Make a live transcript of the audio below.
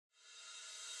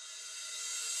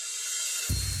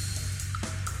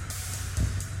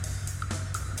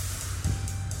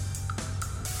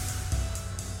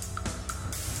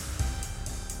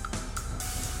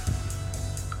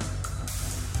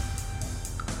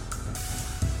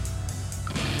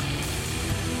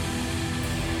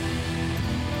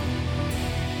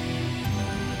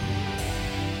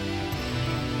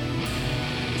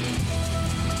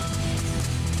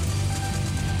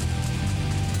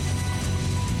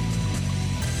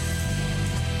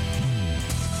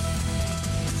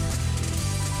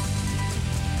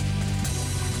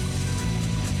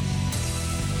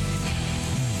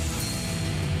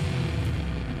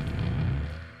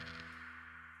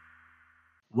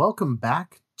welcome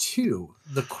back to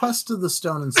the Quest of the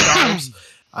Stone and Stars.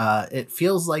 It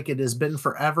feels like it has been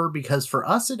forever because for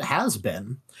us it has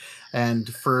been.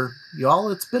 And for y'all,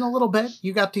 it's been a little bit.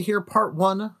 You got to hear part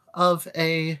one of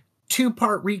a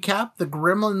two-part recap. The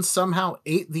gremlins somehow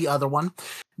ate the other one.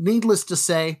 Needless to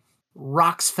say,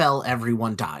 rocks fell,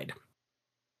 everyone died.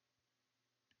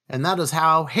 And that is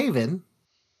how Haven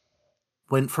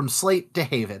went from Slate to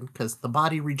Haven, because the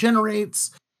body regenerates,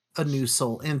 a new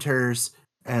soul enters,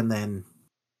 and then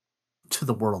to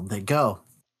the world they go.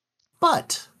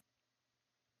 But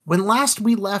when last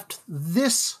we left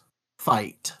this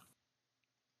fight,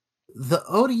 the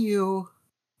ODU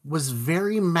was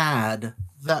very mad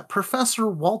that Professor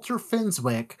Walter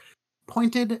Finswick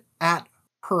pointed at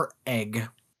her egg.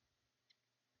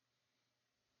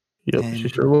 Yep, she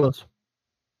sure was.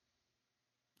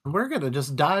 We're going to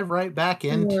just dive right back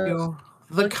into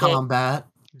the combat.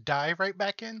 Dive right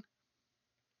back in?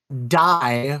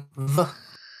 Dive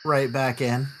right back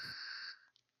in.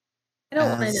 I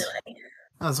don't want to die.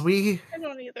 As we I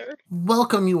don't either.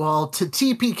 welcome you all to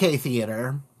TPK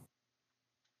Theater.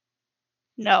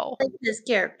 No. I like this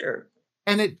character.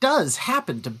 And it does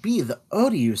happen to be the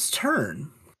ODU's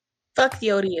turn. Fuck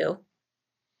the ODU.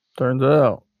 Turns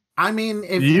out. I mean,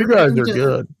 if you guys are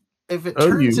good. If it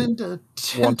turns into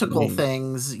tentacle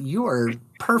things, you are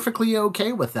perfectly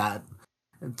okay with that.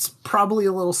 It's probably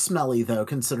a little smelly, though,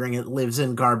 considering it lives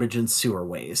in garbage and sewer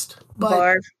waste.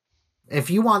 But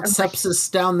if you want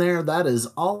sepsis down there, that is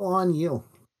all on you.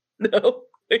 No,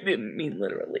 I didn't mean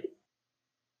literally.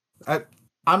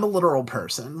 I'm a literal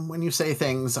person. When you say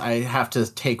things, I have to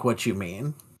take what you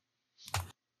mean.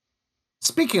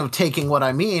 Speaking of taking what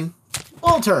I mean,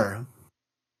 Walter.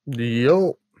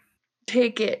 Yo.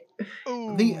 Take it.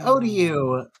 Ooh. The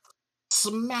ODU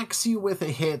smacks you with a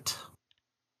hit.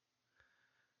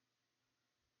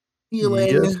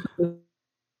 Dealing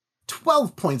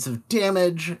 12 points of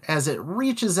damage as it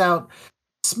reaches out,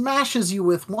 smashes you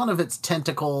with one of its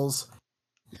tentacles,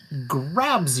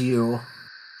 grabs you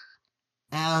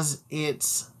as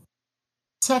its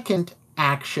second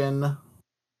action,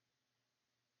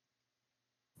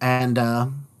 and I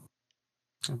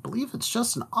believe it's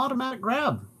just an automatic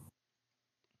grab.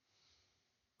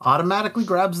 Automatically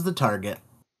grabs the target.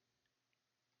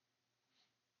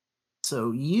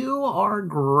 So you are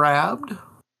grabbed.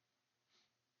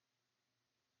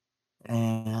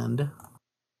 And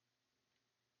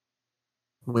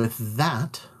with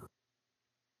that,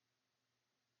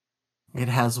 it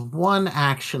has one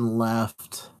action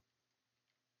left.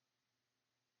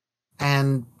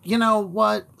 And you know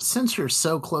what? Since you're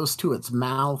so close to its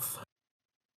mouth,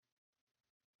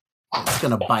 it's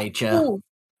going to bite you. Ooh.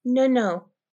 No.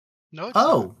 No, it's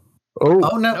not.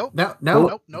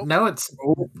 Nope. No, it's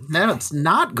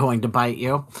not going to bite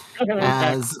you.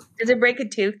 As does it break a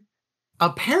tooth?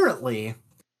 Apparently,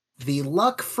 the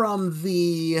luck from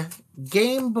the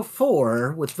game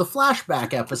before with the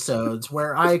flashback episodes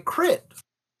where I crit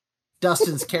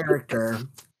Dustin's character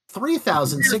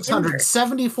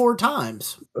 3,674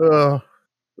 times. It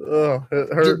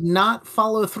hurt. Did not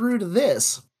follow through to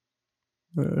this.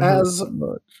 As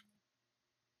much.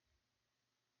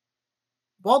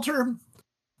 Walter,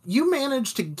 you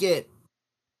managed to get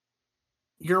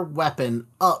your weapon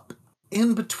up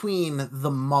in between the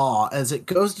maw as it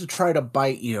goes to try to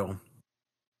bite you,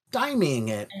 stymieing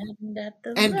it,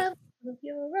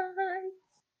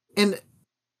 and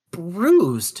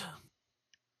bruised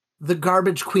the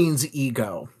Garbage Queen's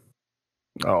ego.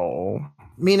 Oh.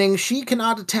 Meaning she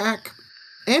cannot attack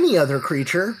any other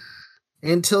creature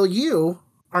until you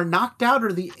are knocked out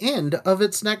or the end of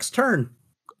its next turn.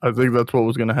 I think that's what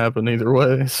was going to happen either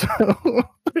way. So.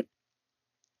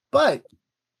 But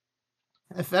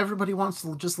if everybody wants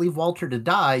to just leave Walter to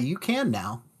die, you can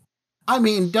now. I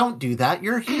mean, don't do that.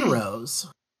 You're heroes.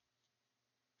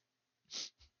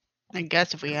 I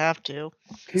guess if we have to.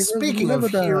 Speaking of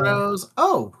heroes,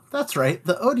 that's right.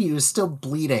 The ODU is still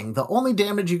bleeding. The only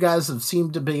damage you guys have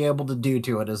seemed to be able to do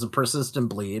to it is a persistent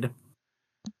bleed.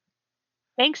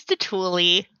 Thanks to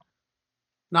Thule.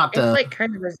 It's like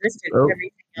kind of resistant to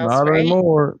everything else, not right?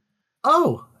 anymore.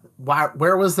 Oh,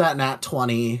 where was that nat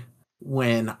 20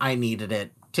 when I needed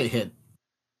it to hit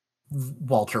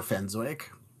Walter Finswick?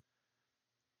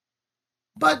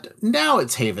 But now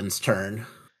it's Haven's turn.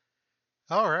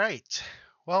 All right.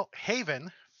 Well, Haven,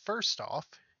 first off,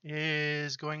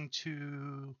 is going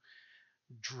to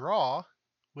draw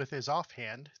with his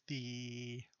offhand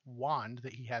the wand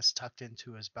that he has tucked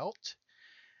into his belt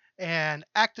and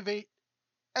activate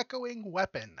Echoing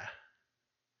Weapon.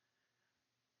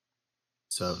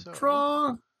 So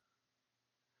draw.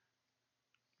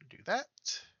 Do that.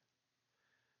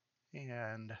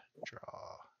 and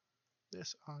draw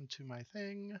this onto my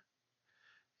thing.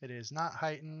 It is not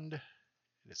heightened.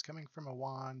 It is coming from a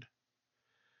wand.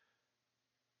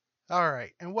 All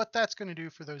right, and what that's going to do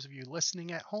for those of you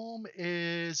listening at home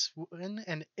is when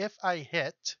and if I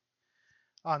hit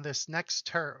on this next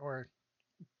turn, or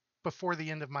before the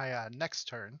end of my next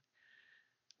turn,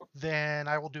 then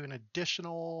I will do an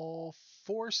additional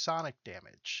 4 sonic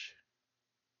damage.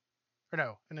 Or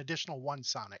no, an additional 1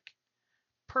 sonic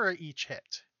per each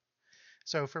hit.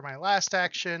 So for my last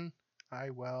action, I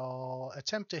will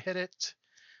attempt to hit it.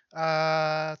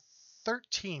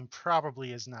 13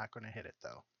 probably is not going to hit it,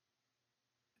 though.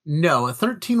 No, a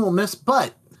 13 will miss,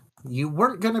 but you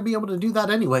weren't going to be able to do that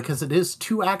anyway because it is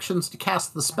 2 actions to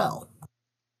cast the spell.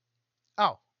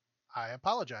 Oh, I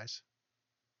apologize.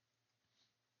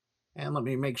 And let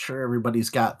me make sure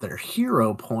everybody's got their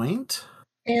hero point.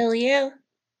 Hell yeah.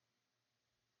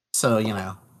 So, you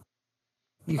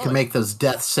can make those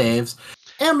death saves.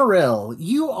 Emeril,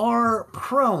 you are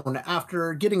prone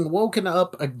after getting woken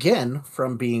up again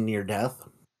from being near death.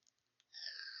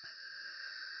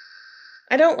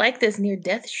 I don't like this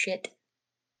near-death shit.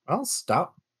 Well,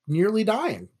 stop nearly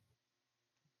dying.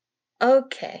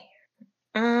 Okay.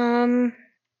 I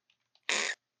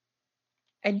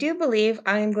do believe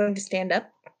I am going to stand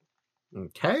up.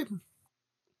 Okay.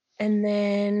 And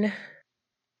then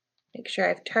make sure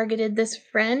I've targeted this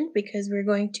friend because we're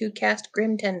going to cast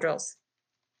Grim Tendrils.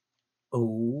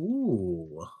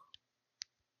 Ooh.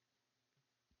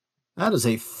 That is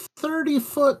a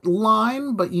 30-foot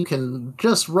line, but you can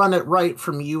just run it right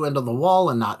from you into the wall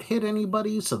and not hit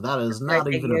anybody, so that is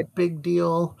not even a big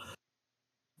deal.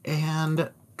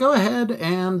 And go ahead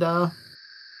and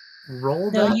roll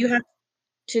that. No, you have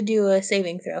to do a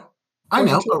saving throw. I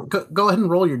know. Go ahead and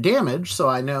roll your damage so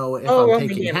I know if I'm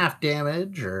taking half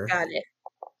damage or... Got it.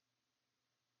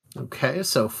 Okay,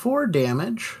 so 4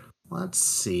 damage. Let's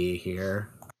see here.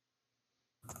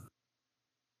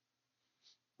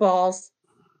 Balls.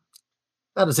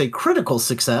 That is a critical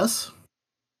success,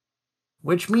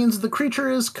 which means the creature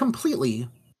is completely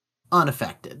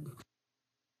unaffected.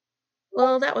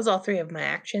 Well, that was all 3 of my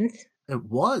actions. It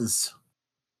was.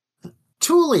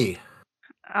 Thule.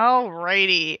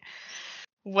 Alrighty.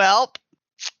 Well,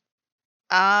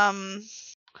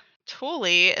 Thule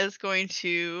is going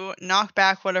to knock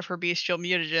back one of her bestial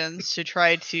mutagens to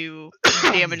try to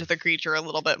damage the creature a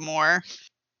little bit more.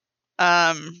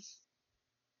 Hold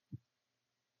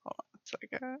on a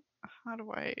second. How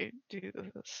do I do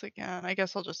this again? I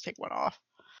guess I'll just take one off.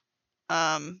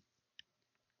 I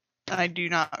do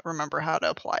not remember how to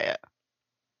apply it.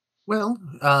 Well,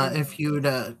 if you'd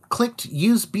clicked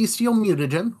use bestial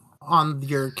mutagen on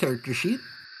your character sheet.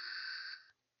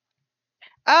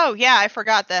 Oh, yeah, I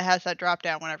forgot that it has that drop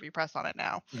down whenever you press on it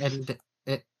now. And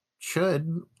it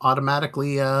should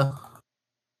automatically...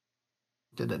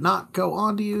 Did it not go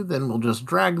onto you? Then we'll just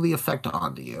drag the effect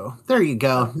onto you. There you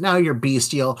go. Now you're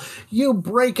bestial. You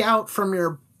break out from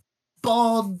your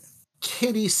bald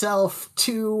kitty self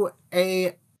to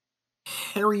a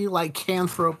hairy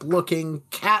lycanthrope-looking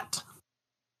cat.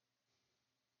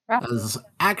 As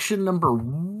action number...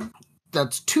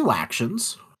 That's 2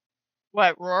 actions.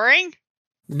 What, roaring?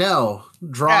 No,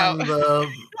 drawing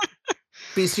the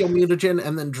bestial mutagen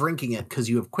and then drinking it because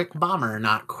you have quick bomber,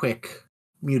 not quick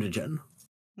mutagen.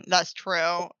 That's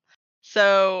true.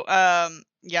 So,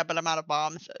 yeah, but I'm out of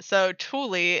bombs. So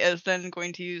Thule is then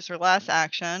going to use her last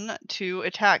action to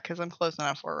attack because I'm close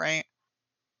enough for it, right?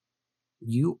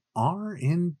 You are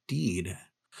indeed.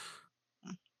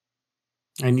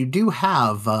 And you do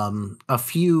have a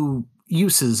few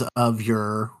uses of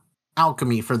your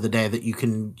alchemy for the day that you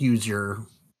can use your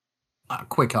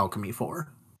quick alchemy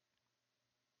for.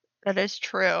 That is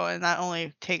true, and that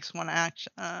only takes 1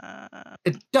 action.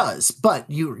 It does, but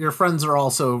your friends are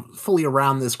also fully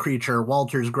around this creature.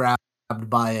 Walter's grabbed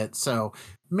by it, so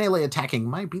melee attacking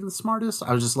might be the smartest.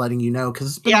 I was just letting you know, because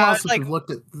it's been a while since we've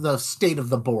looked at the state of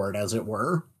the board, as it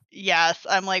were. Yes,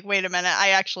 I'm like, wait a minute.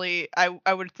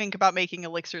 I would think about making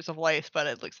elixirs of life, but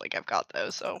it looks like I've got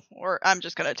those, or I'm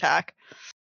just gonna attack.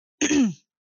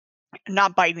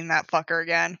 Not biting that fucker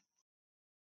again.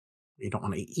 You don't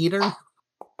want to eat her?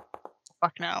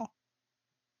 Fuck no.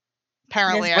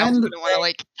 Apparently, I also don't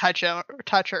want to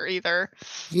touch her either.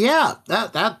 Yeah,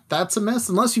 that's a miss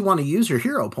unless you want to use your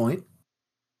hero point.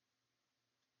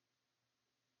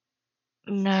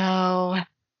 No,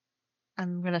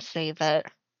 I'm gonna save it.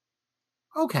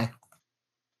 Okay.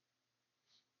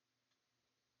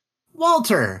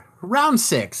 Walter, round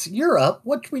 6, you're up.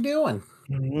 What we doing?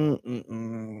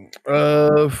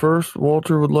 First,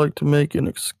 Walter would like to make an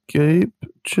escape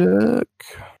check.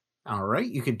 All right,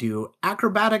 you could do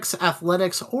acrobatics,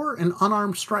 athletics, or an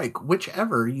unarmed strike,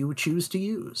 whichever you choose to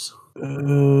use.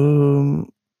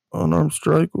 Unarmed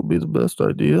strike will be the best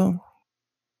idea.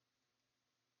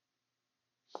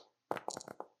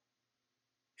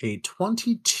 A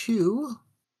 22.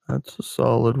 That's a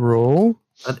solid roll.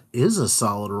 That is a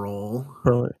solid roll.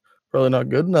 Probably not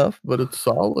good enough, but it's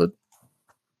solid.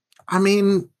 I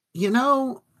mean, you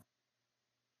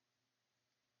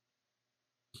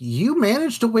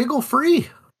managed to wiggle free.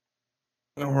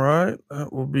 All right,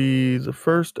 that will be the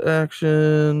first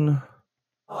action.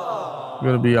 I'm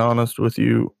gonna be honest with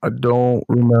you. I don't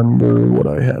remember what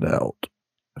I had out.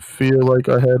 I feel like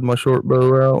I had my short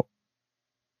bow out.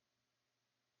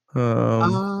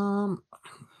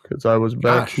 Because I was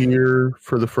back Gosh. here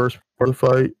for the first part of the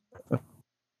fight.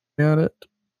 At it.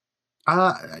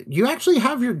 You actually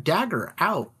have your dagger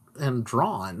out and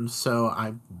drawn, so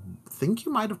I think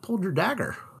you might have pulled your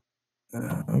dagger.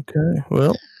 Okay.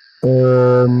 Well,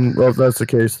 if that's the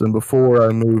case, then before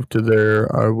I move to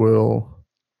there, I will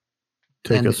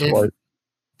take And a swipe.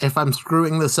 If I'm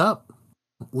screwing this up,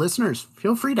 listeners,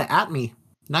 feel free to @me,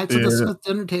 Knights of the Smith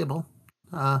Dinner Table,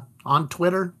 on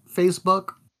Twitter,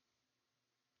 Facebook.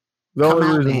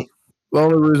 The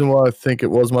only reason why I think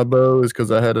it was my bow is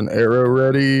because I had an arrow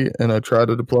ready and I tried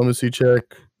a diplomacy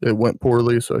check. It went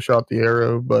poorly, so I shot the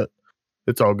arrow, but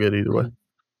it's all good either way.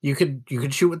 You could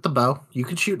shoot with the bow. You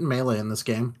could shoot in melee in this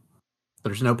game.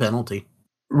 There's no penalty.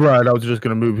 Right, I was just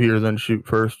gonna move here, then shoot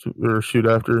first or shoot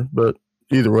after, but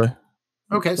either way.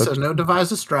 Okay, so no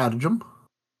devise a stratagem.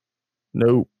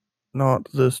 Nope, not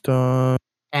this time.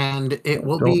 And it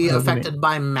will be affected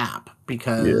by map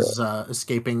because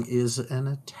escaping is an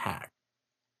attack.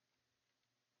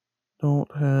 Don't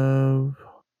have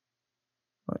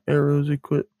my arrows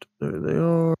equipped. There they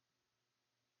are.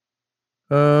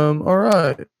 All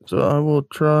right. So I will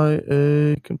try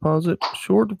a composite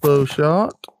short bow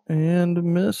shot and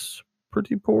miss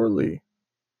pretty poorly.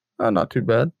 Not too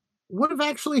bad. Would have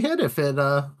actually hit if it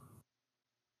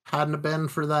hadn't have been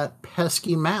for that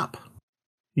pesky map.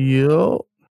 Yep.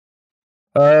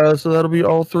 So that'll be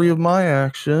all 3 of my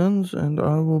actions, and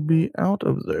I will be out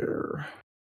of there.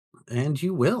 And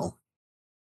you will.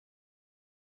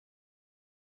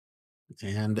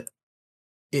 And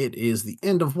it is the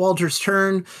end of Walter's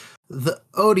turn. The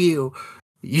Odio,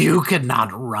 you could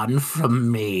not run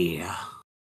from me.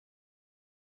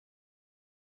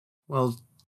 Well,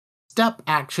 step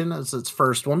action as its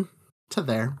first one to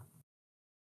there.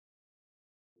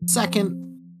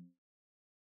 Second,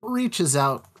 reaches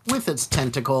out with its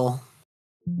tentacle.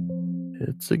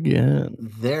 Hits again.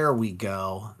 There we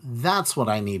go. That's what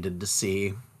I needed to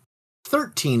see.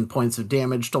 13 points of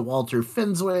damage to Walter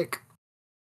Finswick,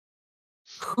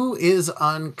 who is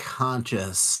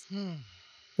unconscious.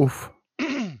 Oof.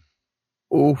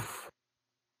 Oof.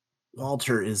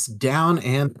 Walter is down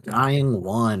and dying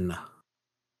 1.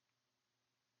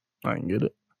 I can get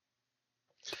it.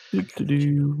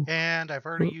 And I've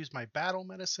already used my battle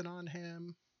medicine on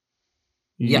him.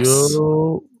 Yes.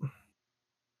 Yo.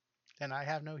 And I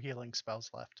have no healing spells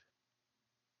left.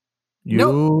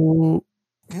 Nope.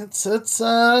 It's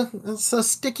a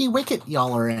sticky wicket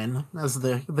y'all are in, as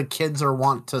the kids are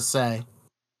wont to say.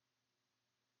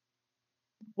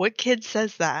 What kid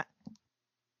says that?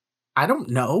 I don't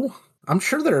know. I'm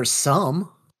sure there are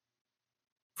some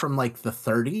from like the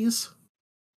 30s.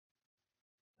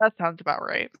 That sounds about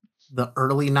right. The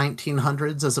early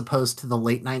 1900s as opposed to the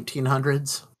late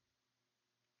 1900s.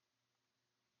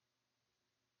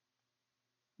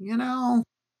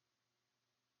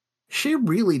 She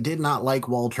really did not like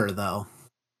Walter, though.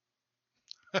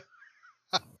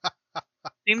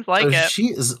 Seems like it. She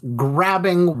is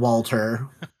grabbing Walter.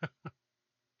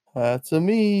 That's a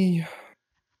me.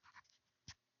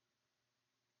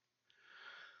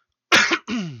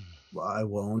 Why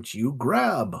won't you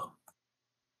grab?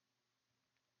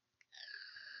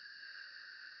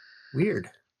 Weird.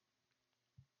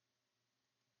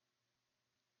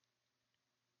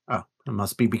 Oh, it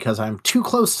must be because I'm too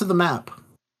close to the map.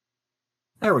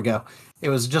 There we go. It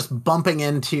was just bumping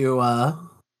into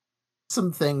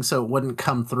some things so it wouldn't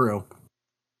come through.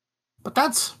 But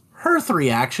that's her 3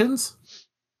 actions.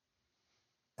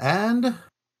 And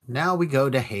now we go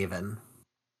to Haven.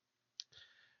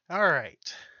 All right.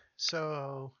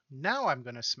 So now I'm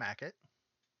going to smack it.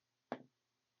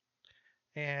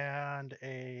 And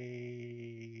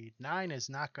a 9 is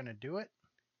not going to do it.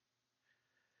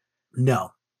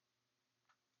 No.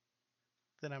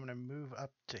 Then I'm going to move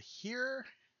up to here.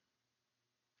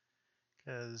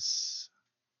 Because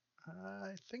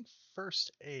I think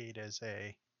first aid is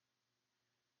a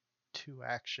 2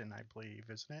 action, I believe,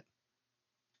 isn't it?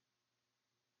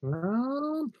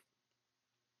 Let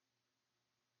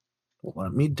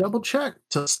me double check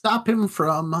to stop him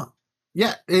from.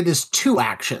 Yeah, it is 2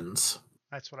 actions.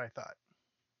 That's what I thought.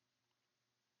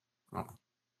 Oh.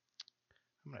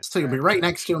 I'm gonna So you'll be track right the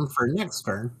next to him action. for next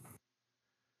turn.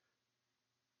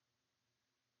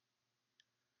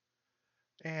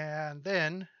 And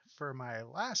then for my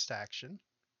last action,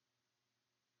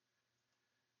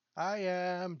 I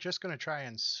am just going to try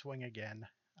and swing again.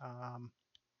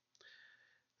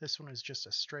 This one is just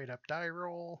a straight up die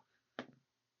roll.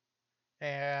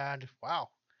 And wow,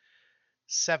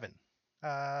 7.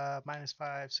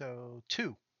 -5, so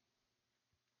 2.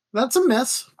 That's a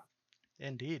miss.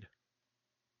 Indeed.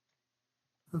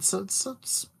 It's a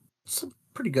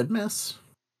pretty good miss.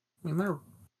 I mean, there are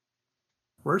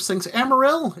worse things.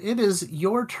 Amaryl, it is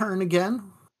your turn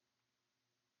again.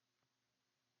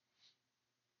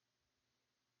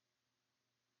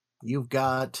 You've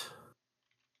got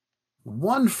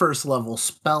 1 first level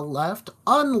spell left,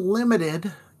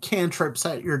 unlimited cantrips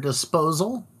at your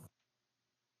disposal.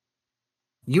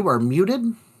 You are muted.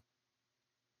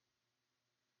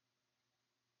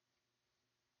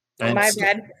 And My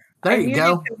bad. There I you muted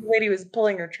go. because the lady was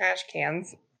pulling her trash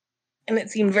cans, and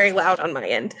it seemed very loud on my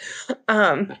end.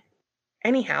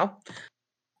 Anyhow,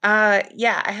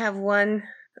 yeah, I have 1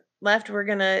 left. We're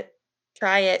gonna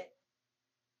try it.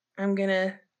 I'm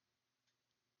gonna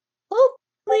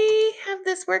hopefully have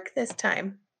this work this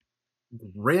time.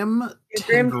 Grim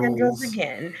Grim tendrils tendrils.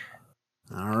 again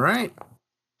All right.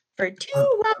 for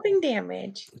 2 whopping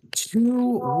damage.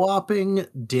 2 whopping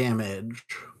damage.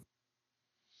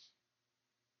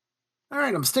 All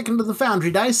right, I'm sticking to the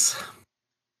foundry dice.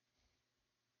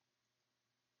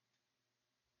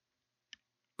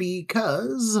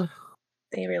 Because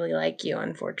They really like you,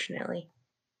 unfortunately.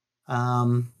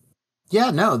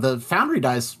 yeah, no, the foundry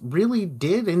dice really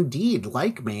did indeed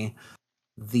like me.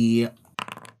 The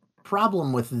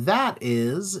problem with that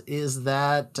is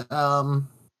that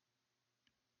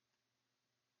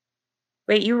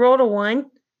Wait, you rolled a 1?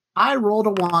 I rolled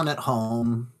a 1 at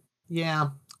home. Yeah.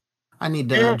 I need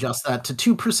to adjust that to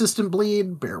 2 persistent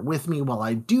bleed. Bear with me while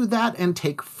I do that and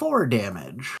take 4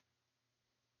 damage.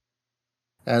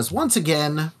 As once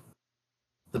again,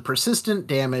 the persistent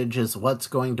damage is what's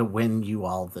going to win you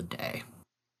all the day.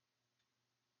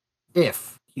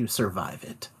 If you survive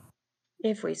it.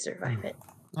 If we survive it.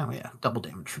 Oh yeah, double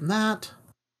damage from that.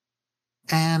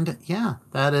 And yeah,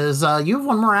 that is, you have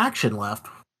 1 more action left.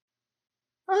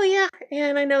 Oh yeah,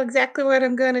 and I know exactly what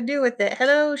I'm going to do with it.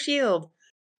 Hello, shield.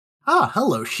 Ah,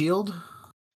 hello, shield.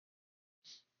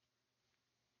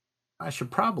 I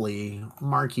should probably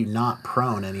mark you not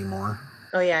prone anymore.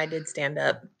 Oh yeah, I did stand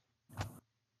up.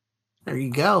 There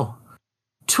you go.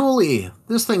 Thule,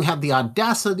 this thing had the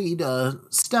audacity to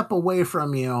step away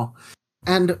from you.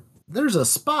 And there's a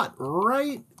spot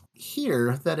right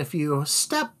here that if you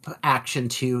step action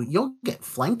to, you'll get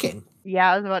flanking.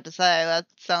 Yeah, I was about to say, that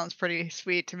sounds pretty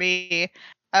sweet to me.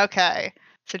 Okay,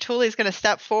 so Thule's going to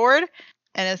step forward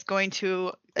and is going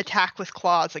to attack with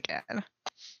claws again.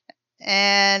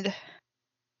 And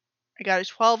I got a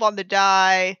 12 on the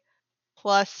die,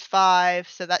 plus 5,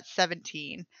 so that's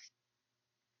 17.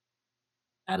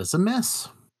 That is a miss.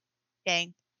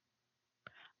 Dang.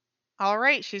 All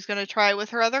right, she's going to try with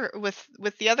her other with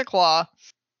the other claw.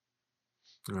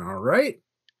 All right.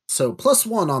 So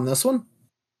 +1 on this one.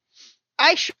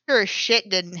 I sure as shit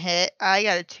didn't hit. I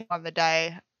got a 2 on the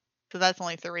die, so that's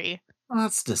only 3. Well,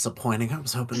 that's disappointing. I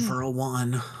was hoping for a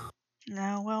 1.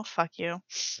 No, well, fuck you.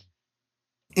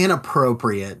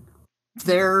 Inappropriate.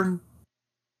 There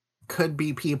could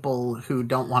be people who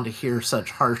don't want to hear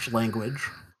such harsh language.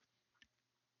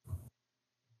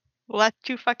 Well, that's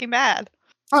too fucking bad.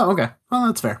 Oh, okay. Well,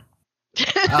 that's fair.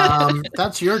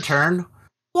 That's your turn.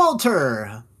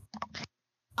 Walter,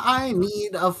 I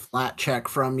need a flat check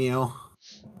from you.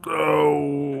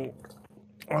 Oh,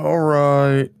 all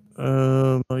right.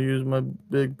 I'll use my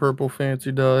big purple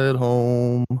fancy die at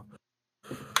home.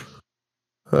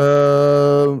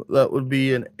 That would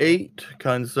be an 8,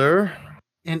 kind sir.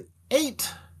 An 8.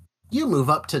 You move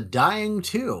up to dying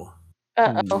too.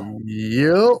 Uh-oh.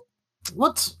 Yep.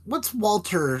 What's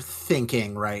Walter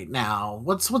thinking right now?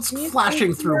 What's He's flashing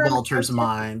thinking through on Walter's something.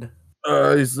 mind?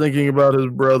 He's thinking about his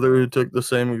brother who took the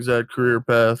same exact career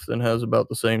path and has about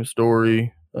the same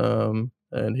story.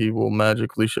 And he will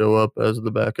magically show up as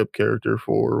the backup character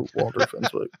for Walter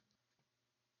Fenswick.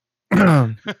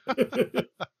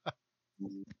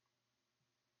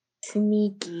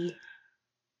 Sneaky.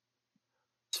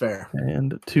 It's fair.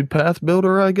 And to Path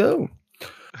Builder I go.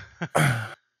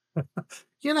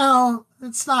 You know,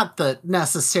 it's not the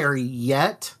necessary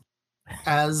yet,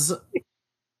 as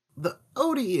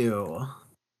Odio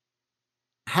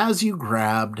has you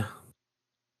grabbed.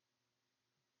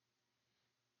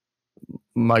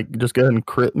 Mike, just go ahead and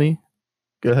crit me.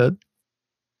 Go ahead.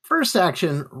 First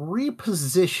action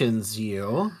repositions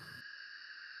you.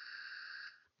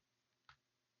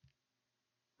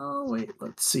 Oh, wait,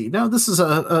 let's see. No, this is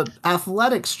a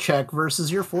athletics check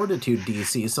versus your fortitude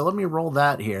DC, so let me roll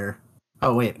that here.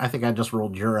 Oh, wait, I think I just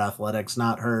rolled your athletics,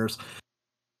 not hers.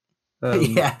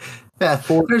 Yeah,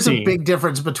 there's a big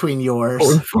difference between yours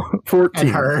 14. and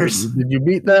hers. Did you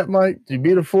beat that, Mike? Did you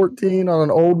beat a 14 on an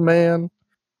old man?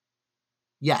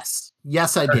 Yes.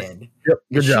 Yes, I did. Yep,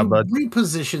 good job, bud. She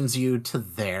repositions you to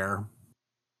there.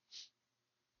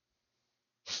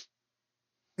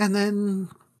 And then...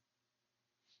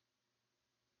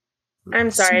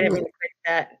 I'm sorry, I didn't mean to click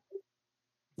that.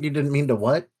 You didn't mean to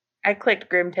what? I clicked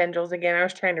Grim Tendrils again. I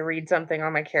was trying to read something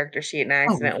on my character sheet and I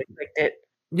accidentally clicked it.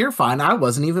 You're fine. I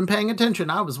wasn't even paying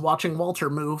attention. I was watching Walter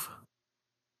move.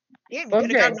 Yeah, you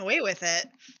could have gotten away with it.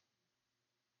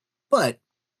 But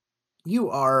you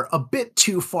are a bit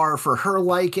too far for her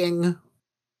liking.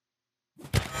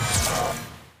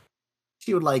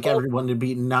 She would like everyone to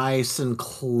be nice and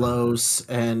close,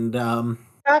 and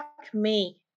fuck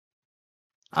me.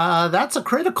 That's a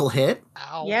critical hit.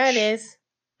 Ouch. Yeah, it is.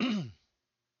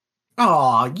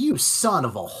 Aw, you son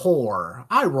of a whore.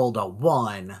 I rolled a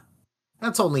 1.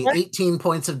 That's only 18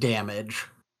 points of damage.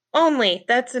 Only.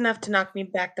 That's enough to knock me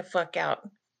back the fuck out.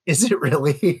 Is it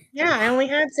really? Yeah, I only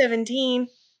had 17.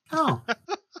 Oh.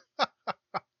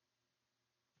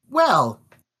 Well,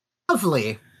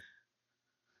 lovely.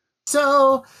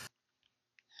 So,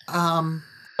 well,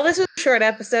 this was a short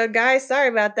episode, guys. Sorry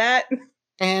about that.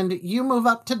 And you move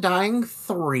up to dying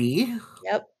 3.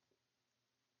 Yep.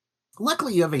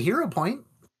 Luckily, you have a hero point.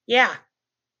 Yeah.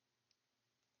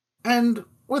 And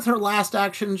with her last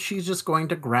action, she's just going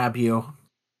to grab you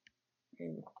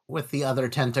with the other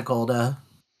tentacle to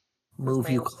move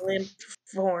you, limp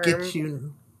form.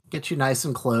 get you nice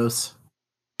and close.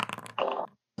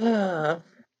 Oh,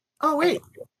 wait.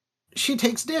 She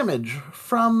takes damage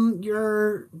from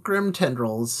your Grim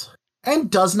Tendrils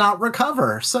and does not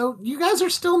recover. So you guys are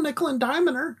still nickel and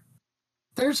diming her.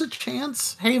 There's a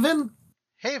chance. Haven,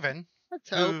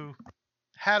 who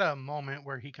had a moment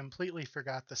where he completely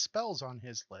forgot the spells on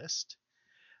his list,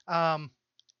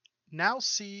 now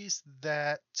sees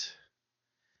that,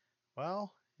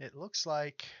 well, it looks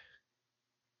like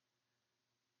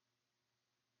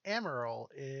Amaral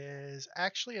is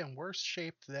actually in worse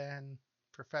shape than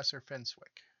Professor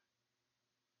Fenswick.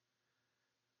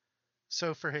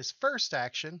 So for his first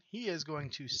action, he is going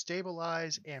to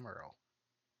stabilize Amaral.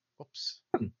 Whoops.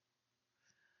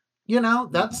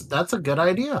 that's a good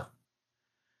idea.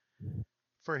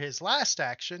 For his last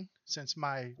action, since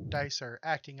my dice are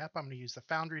acting up, I'm going to use the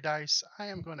Foundry dice. I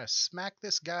am going to smack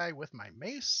this guy with my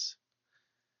mace.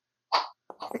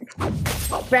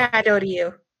 Bad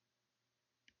Odio.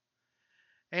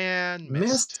 And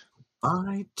missed.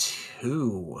 By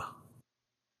 2.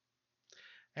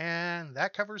 And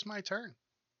that covers my turn.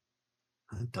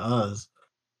 It does.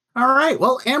 All right.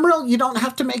 Well, Amaral, you don't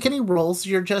have to make any rolls.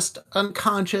 You're just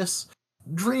unconscious,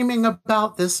 dreaming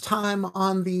about this time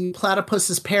on the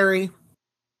Platypus's Perry,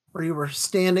 where you were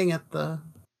standing at the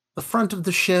front of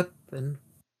the ship, and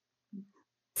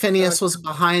Phineas was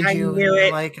behind you. And you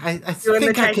were like, I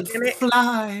think I could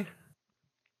fly.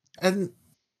 And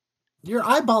you're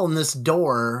eyeballing this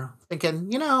door,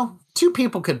 thinking, 2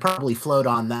 people could probably float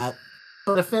on that.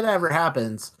 But if it ever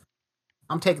happens,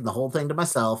 I'm taking the whole thing to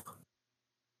myself.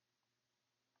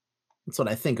 That's what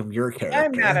I think of your character.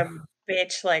 I'm not a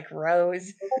bitch like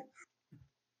Rose.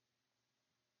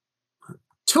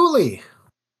 Thule.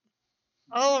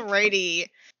 Alrighty.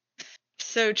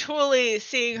 So Thule,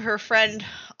 seeing her friend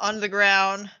on the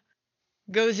ground,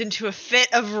 goes into a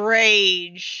fit of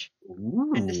rage.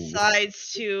 Ooh. And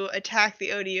decides to attack the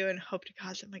Odio and hope to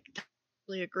God that Mike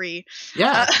totally agree.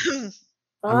 Yeah.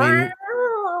 I mean,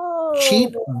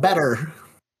 cheat better.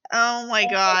 Oh my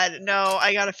God. No,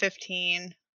 I got a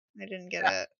 15. I didn't get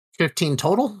it. 15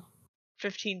 total?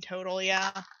 15 total,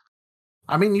 yeah.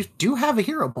 I mean, you do have a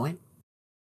hero point.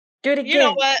 Do it again. You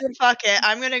know what? Fuck it.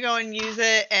 I'm going to go and use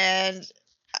it, and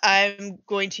I'm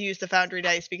going to use the Foundry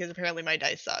dice because apparently my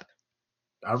dice suck.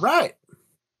 All right.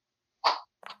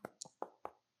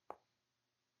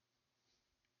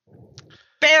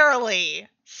 Barely.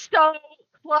 So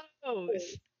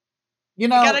close. I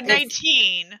got a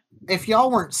 19. If y'all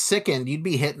weren't sickened, you'd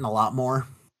be hitting a lot more.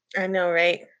 I know,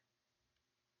 right?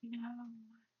 No.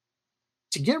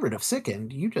 To get rid of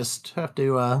sickened, you just have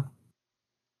to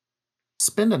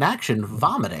spend an action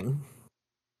vomiting.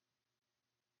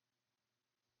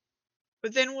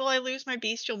 But then will I lose my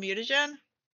bestial mutagen?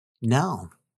 No.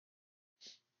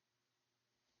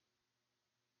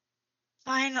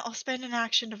 Fine, I'll spend an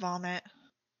action to vomit.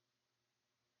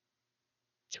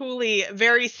 Thule,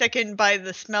 very sickened by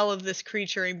the smell of this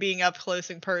creature and being up close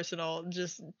and personal,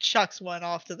 just chucks one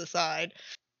off to the side.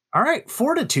 All right,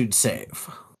 fortitude save.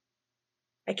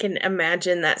 I can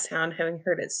imagine that sound having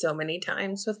heard it so many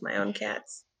times with my own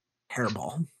cats.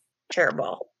 Hairball.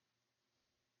 Terrible.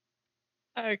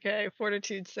 Okay,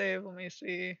 fortitude save. Let me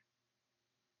see.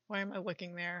 Why am I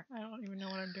looking there? I don't even know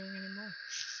what I'm doing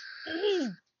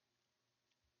anymore.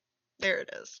 There it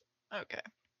is. Okay.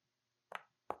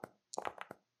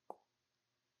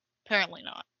 Apparently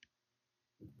not.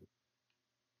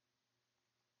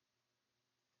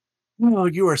 Oh,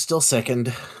 you are still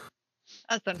sickened.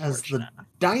 That's As the unfortunate.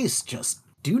 dice just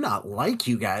do not like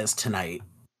you guys tonight.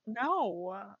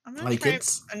 No, I'm gonna Like try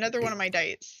another one of my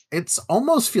dice. It's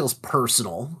almost feels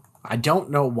personal. I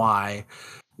don't know why.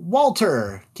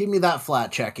 Walter, give me that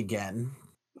flat check again.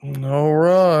 All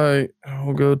right.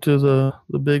 We'll go to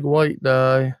the big white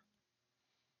die.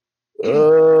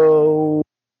 Oh,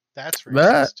 That's that,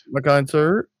 racist. my kind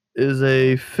sir, is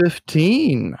a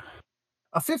 15.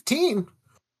 A 15.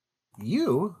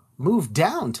 You move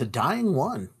down to dying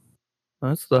 1.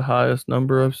 That's the highest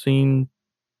number I've seen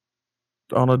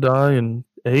on a die in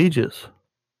ages.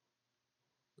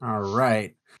 All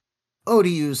right.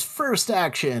 Odiu's first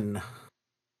action.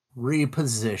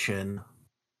 Reposition.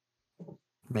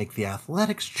 Make the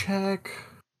athletics check.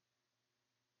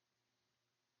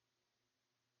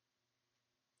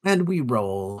 And we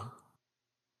roll.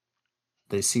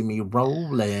 They see me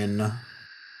rolling.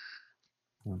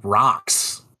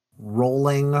 Rocks.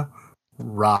 Rolling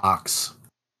rocks.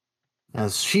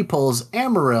 As she pulls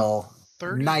Amaryl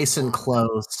nice and 31.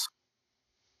 close.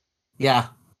 Yeah.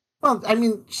 Well, I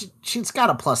mean, she's got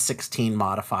a plus 16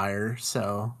 modifier,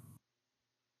 so.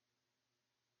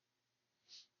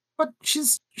 But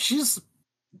she's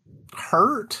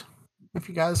hurt. If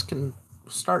you guys can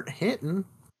start hitting.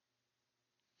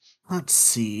 Let's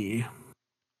see.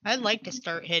 I'd like to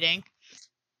start hitting.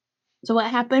 So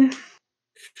what happened?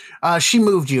 She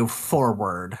moved you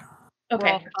forward.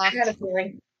 Okay, Well, I had a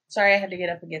feeling. Sorry, I had to get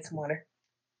up and get some water.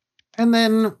 And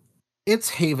then it's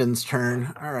Haven's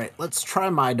turn. All right, let's try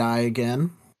my die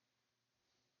again.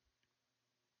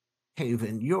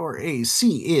 Haven, your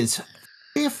AC is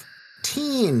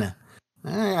 15.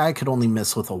 I could only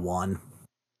miss with a 1.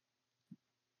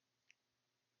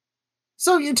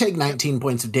 So you take 19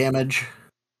 points of damage.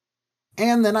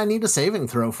 And then I need a saving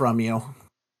throw from you.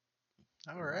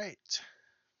 All right.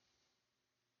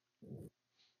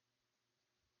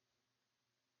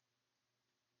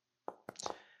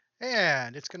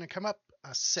 And it's going to come up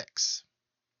a 6.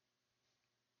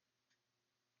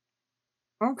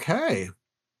 Okay.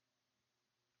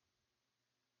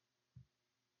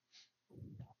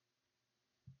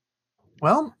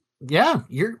 Well, yeah,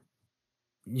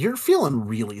 you're feeling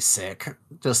really sick.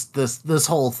 Just this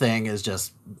whole thing is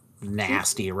just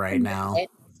nasty right now.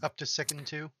 Up to sicken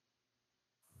 2.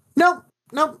 Nope.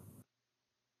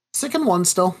 Sick and 1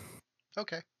 still.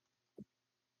 Okay.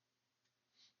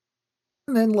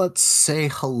 And then let's say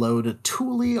hello to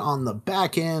Thule on the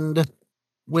back end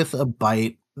with a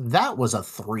bite. That was a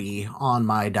 3 on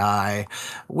my die,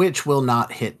 which will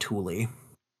not hit Thule.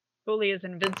 Thule is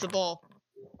invincible.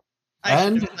 I should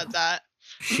And have said that.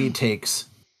 she takes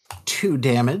 2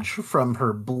 damage from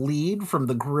her bleed from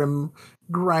the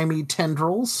grimy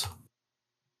tendrils.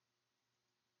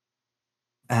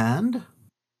 And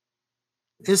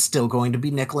is still going to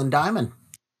be nickel and diamond.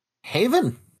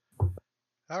 Haven.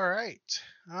 All right.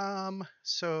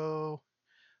 So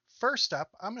first up,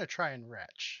 I'm going to try and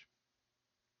retch.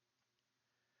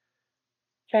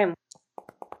 Okay.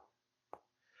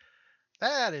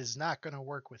 That is not going to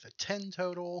work with a 10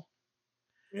 total.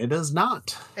 It is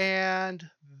not. And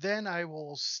then I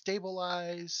will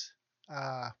stabilize.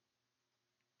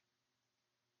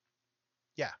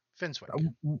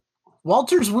 Finswick.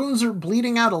 Walter's wounds are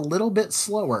bleeding out a little bit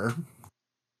slower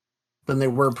than they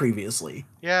were previously.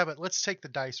 Yeah, but let's take the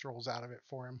dice rolls out of it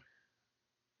for him.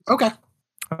 Okay.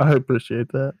 I appreciate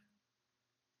that.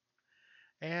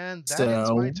 And that ends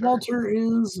my turn. Walter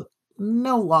is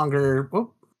no longer.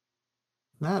 Oh,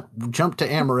 that jumped to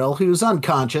Amaryl, who's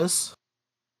unconscious.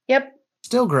 Yep.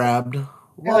 Still grabbed.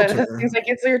 Walter. Seems like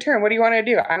it's your turn. What do you want to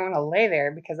do? I want to lay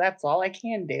there because that's all I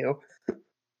can do.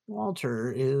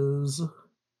 Walter is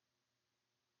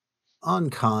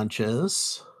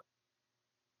unconscious.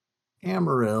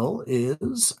 Amaryl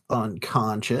is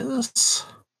unconscious.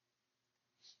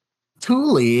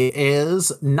 Thule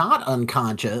is not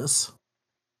unconscious.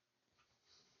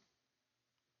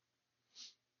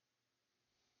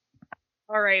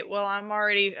 All right. Well, I'm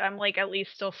like at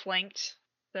least still flanked,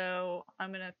 so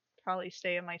I'm gonna probably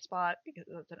stay in my spot because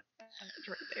it's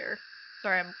right there.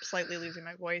 Sorry, I'm slightly losing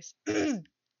my voice.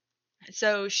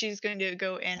 So she's going to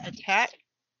go and attack.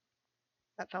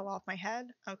 That fell off my head.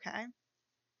 Okay.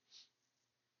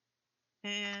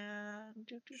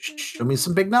 And Show me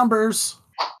some big numbers,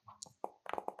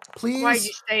 please. Why'd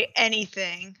you say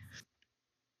anything?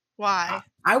 Why?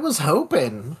 I was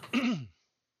hoping.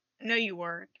 No, you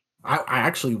weren't. I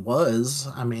actually was.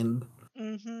 I mean,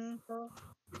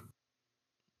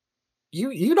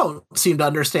 you don't seem to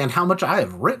understand how much I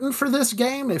have written for this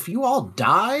game. If you all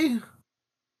die,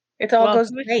 it all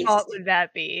goes to whose waste. fault would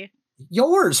that be?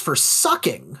 yours for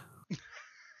sucking.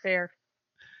 Fair.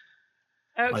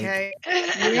 Okay.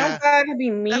 You don't gotta be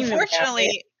mean.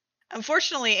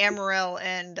 Unfortunately, Amarel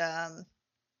and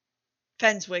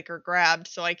Fenswick are grabbed,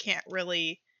 so I can't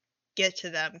really get to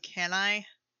them, can I?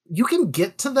 You can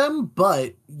get to them,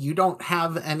 but you don't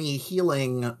have any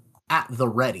healing at the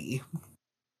ready.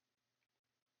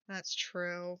 That's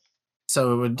true.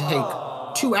 So it would take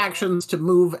 2 actions to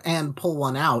move and pull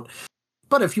one out.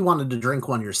 But if you wanted to drink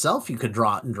one yourself, you could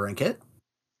draw it and drink it.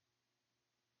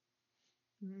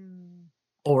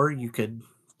 Or you could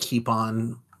keep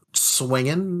on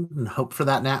swinging and hope for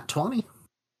that nat 20.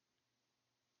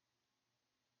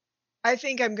 I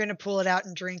think I'm going to pull it out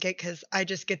and drink it because I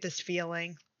just get this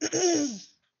feeling.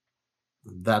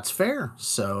 That's fair.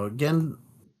 So again,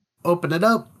 open it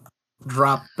up,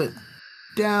 drop it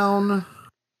down,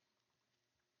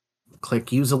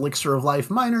 click Use Elixir of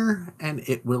Life Minor, and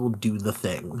it will do the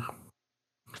thing.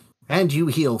 And you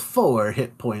heal 4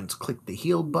 hit points. Click the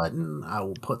heal button. I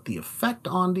will put the effect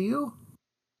onto you.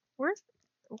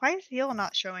 Why is heal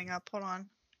not showing up? Hold on.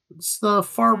 It's the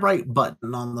far right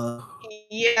button on the...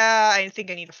 Yeah, I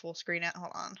think I need to full screen it.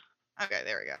 Hold on. Okay,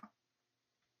 there we go.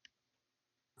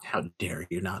 How dare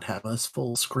you not have us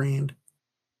full screened?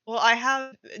 Well, I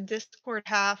have Discord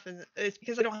half, and it's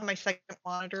because I don't have my second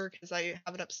monitor because I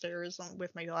have it upstairs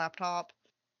with my laptop.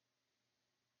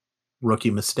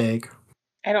 Rookie mistake.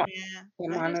 I don't have a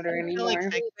monitor anymore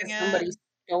because somebody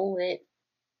stole it.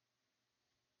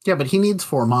 Yeah, but he needs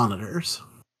 4 monitors.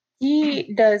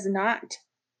 He does not.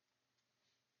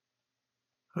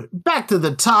 Back to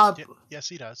the top. Yes,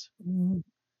 he does.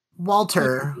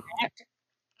 Walter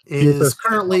is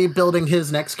currently building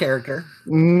his next character,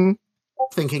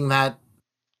 thinking that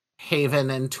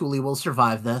Haven and Thule will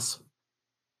survive this.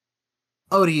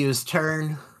 Odiu's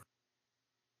turn.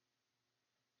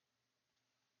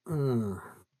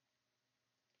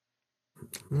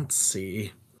 Let's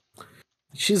see.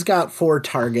 She's got 4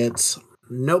 targets.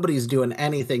 Nobody's doing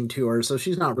anything to her, so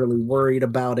she's not really worried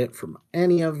about it from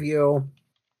any of you.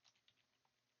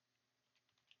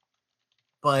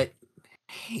 But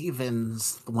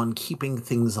Haven's the one keeping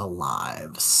things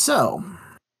alive. So,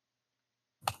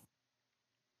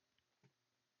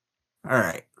 all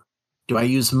right. Do I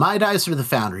use my dice or the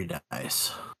Foundry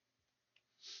dice?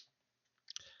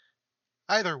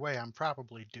 Either way, I'm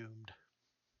probably doomed.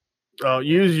 Oh,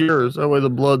 use yours. That way the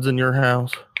blood's in your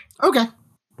house. Okay.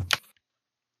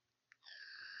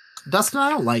 Dustin, I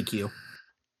don't like you.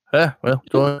 Yeah, well,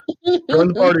 join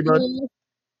the party, bud.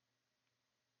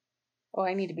 Oh,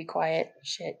 I need to be quiet.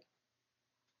 Shit.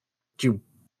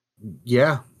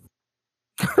 Yeah.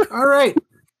 All right.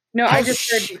 No, I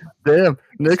just heard. Damn,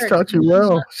 Nick's taught you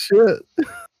well. Shit.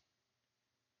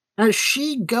 As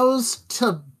she goes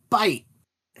to bite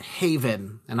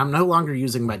Haven, and I'm no longer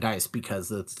using my dice because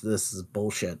this is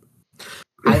bullshit.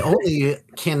 I only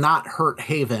cannot hurt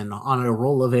Haven on a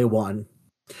roll of A1.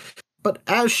 But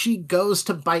as she goes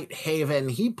to bite Haven,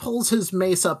 he pulls his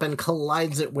mace up and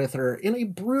collides it with her in a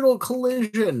brutal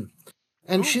collision.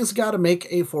 And she's got to make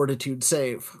a fortitude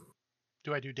save.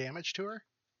 Do I do damage to her?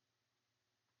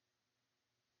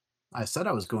 I said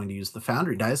I was going to use the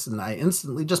Foundry dice, and I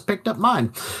instantly just picked up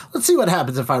mine. Let's see what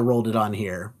happens if I rolled it on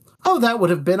here. Oh, that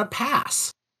would have been a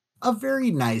pass. A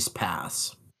very nice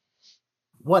pass.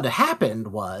 What happened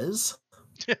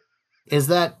is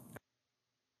that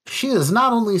she is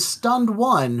not only stunned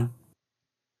 1,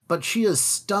 but she is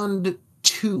stunned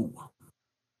 2.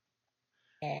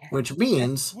 Which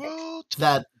means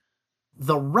that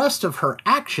the rest of her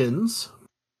actions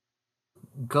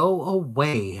go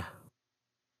away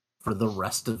for the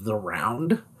rest of the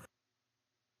round.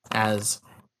 As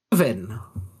Haven...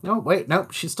 No, wait,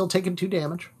 nope, she's still taking 2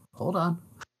 damage. Hold on.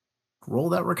 Roll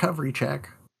that recovery check.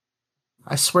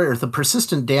 I swear, the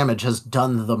persistent damage has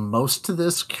done the most to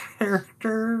this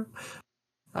character.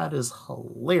 That is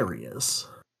hilarious.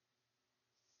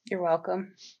 You're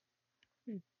welcome.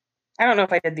 I don't know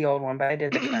if I did the old one, but I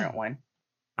did the current one.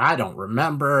 I don't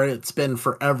remember. It's been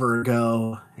forever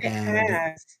ago, It and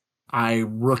has. I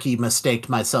rookie mistaked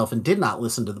myself and did not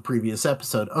listen to the previous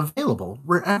episode, available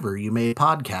wherever you may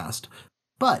podcast.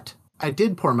 But I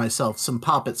did pour myself some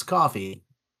Poppets coffee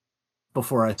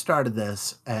before I started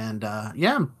this, and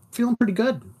yeah, I'm feeling pretty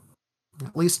good.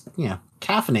 At least, yeah,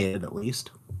 caffeinated at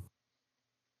least.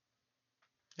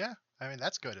 Yeah, I mean,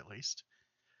 that's good at least.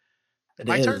 It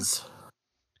My turn? is.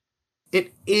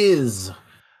 It is.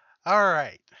 All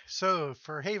right. So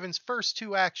for Haven's first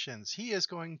two actions, he is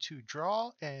going to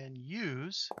draw and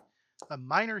use a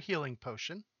minor healing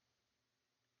potion.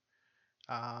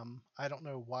 I don't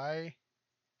know why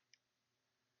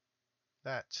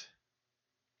that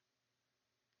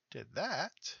did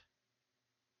that.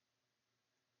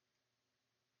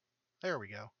 There we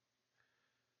go.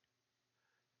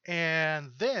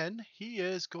 And then he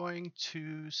is going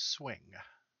to swing.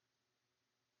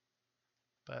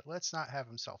 But let's not have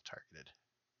him self-targeted.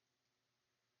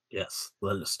 Yes,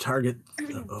 let us target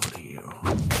the ODU.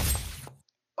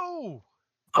 Oh,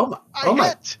 Oh my! I Oh my!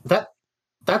 hit!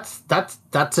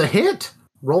 That's a hit.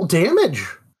 Roll damage.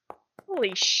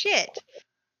 Holy shit.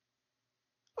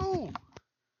 Oh,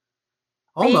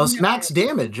 Almost Big max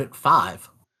damage at 5.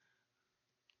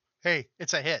 hey,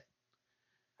 it's a hit.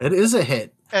 It is a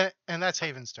hit. And that's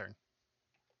Haven's turn.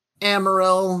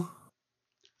 Amaryl,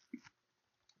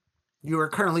 you are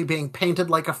currently being painted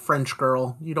like a French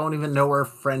girl. You don't even know where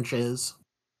French is.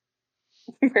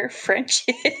 where French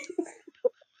is.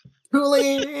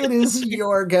 Truly, it is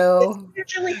your go.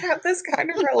 Usually have this kind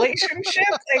of relationship.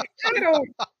 Like, I don't.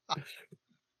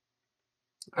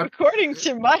 According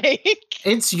to Mike.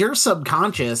 It's your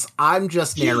subconscious. I'm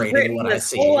just He's narrating written what I this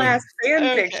see. whole ass fan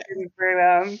Okay. fiction for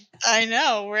them. I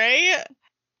know, right?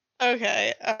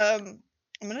 Okay. I'm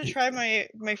gonna try my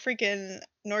freaking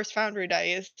Norse Foundry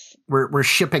dice. We're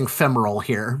shipping femoral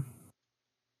here.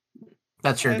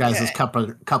 That's your guys' Okay.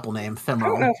 couple name, I don't know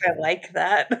femoral. if I like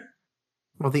that.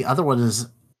 Well, the other one is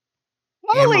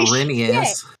Holy shit!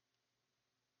 Amarinius.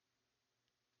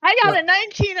 I got What? a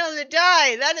 19 on the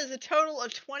die. That is a total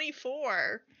of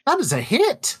 24. That is a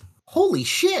hit. Holy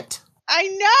shit. I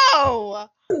know.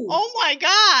 Oh my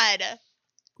god.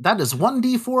 That is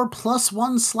 1d4 plus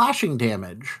 1 slashing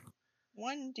damage.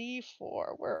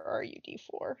 1d4. Where are you,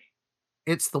 d4?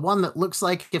 It's the one that looks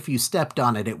like if you stepped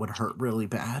on it, it would hurt really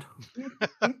bad. It looks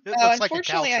like a cow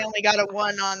Unfortunately, I trip. only got a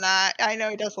 1 on that. I know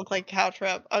it does look like a cow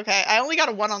trip. Okay, I only got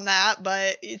a 1 on that,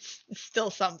 but it's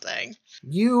still something.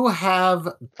 You have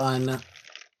done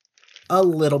a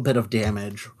little bit of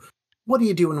damage. What are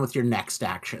you doing with your next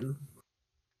action?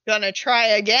 Gonna try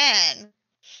again.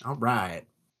 All right.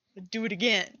 Do it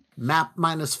again. Map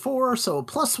 -4, so a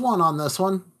 +1 on this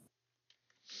one.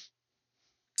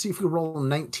 See if you roll a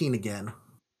 19 again.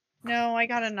 No, I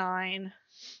got a 9.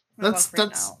 That's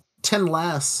 10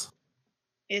 less.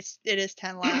 It is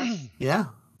 10 less. Yeah,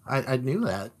 I knew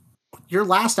that. Your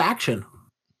last action.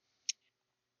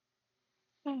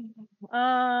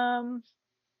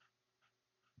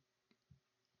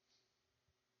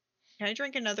 Can I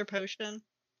drink another potion?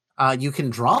 You can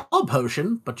draw a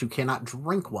potion, but you cannot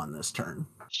drink one this turn.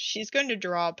 She's going to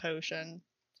draw a potion,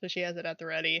 so she has it at the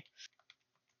ready.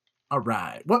 All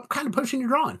right. What kind of potion you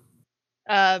drawing?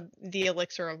 The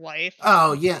elixir of life.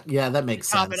 Oh, yeah, that makes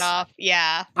sense. Top it off,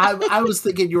 yeah. I was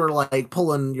thinking you were like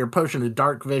pulling your potion of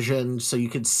dark vision so you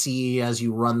could see as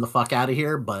you run the fuck out of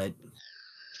here, but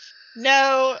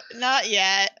No, not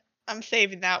yet. I'm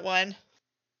saving that one.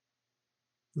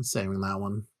 I'm saving that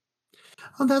one.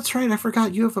 Oh, that's right. I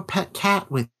forgot you have a pet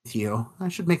cat with you. I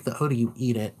should make the ODU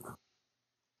eat it.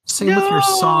 Same with your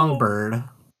songbird.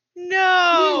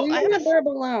 No, leave my bird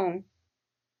alone.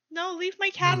 No, leave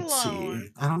my cat Let's alone.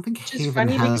 see. I don't think Which is Haven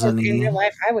funny has because in any. real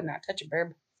life, I would not touch a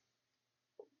bird.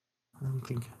 I don't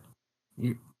think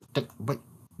you. But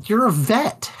you're a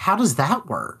vet. How does that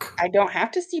work? I don't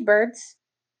have to see birds.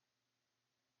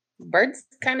 Birds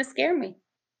kind of scare me.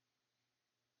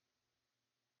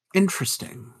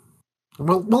 Interesting.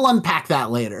 We'll unpack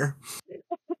that later.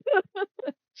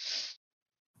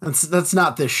 That's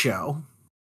not this show.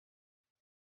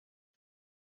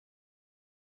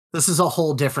 This is a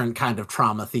whole different kind of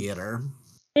trauma theater.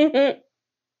 All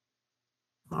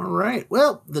right.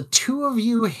 Well, the two of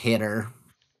you hit her.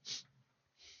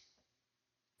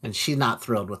 And she's not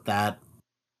thrilled with that.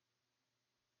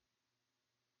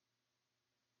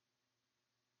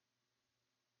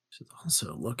 She's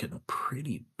also looking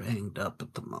pretty banged up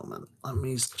at the moment. Let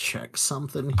me check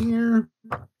something here.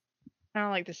 I don't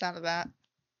like the sound of that.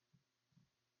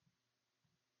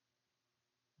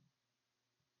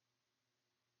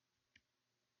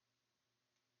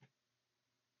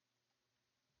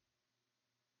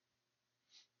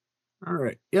 All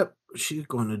right. Yep. She's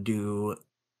going to do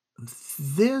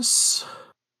this.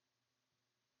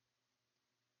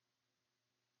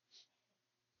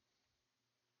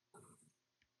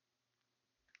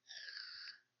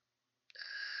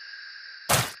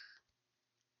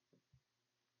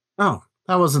 Oh,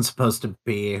 that wasn't supposed to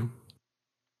be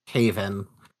Haven.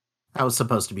 That was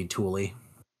supposed to be Thule.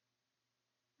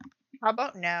 How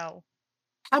about no?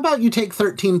 How about you take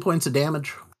 13 points of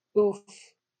damage Oof.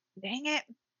 Dang it.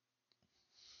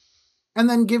 and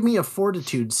then give me a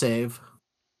fortitude save?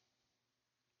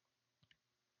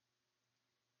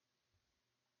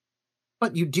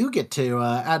 But you do get to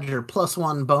add your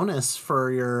 +1 bonus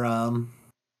for your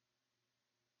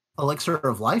elixir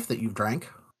of life that you've drank.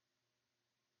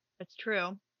 That's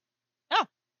true.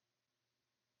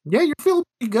 Yeah, you're feeling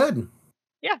pretty good.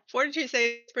 Yeah, fortitude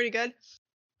save is pretty good.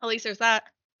 At least there's that.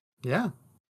 Yeah.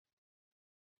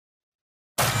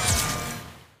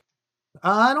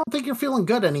 I don't think you're feeling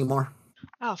good anymore.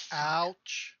 Oh, fuck.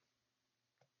 Ouch.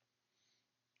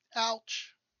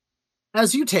 Ouch.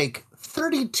 As you take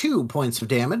 32 points of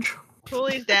damage.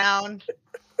 Thule's down.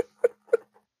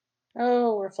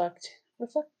 Oh, we're fucked. We're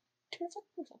fucked. We're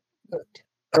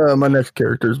fucked. My next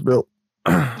character's built.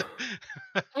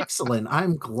 Excellent.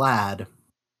 I'm glad.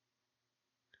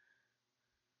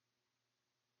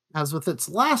 As with its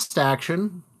last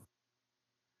action,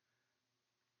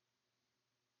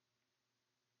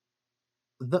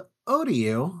 the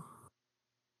Odio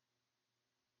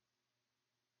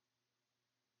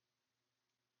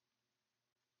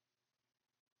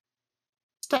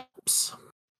steps.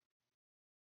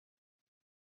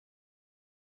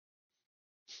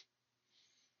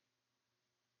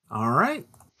 All right.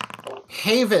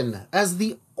 Haven, as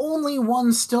the only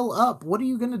one still up, what are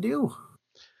you going to do?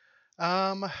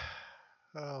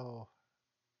 Oh.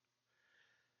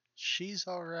 She's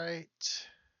all right.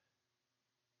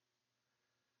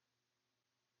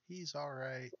 He's all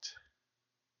right.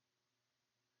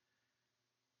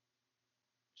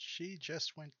 She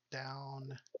just went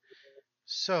down.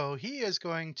 So he is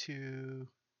going to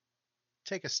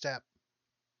take a step.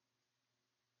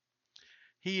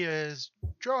 He is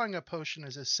drawing a potion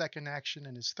as his second action,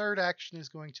 and his third action is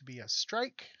going to be a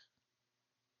strike.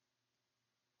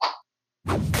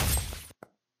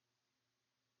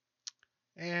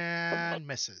 And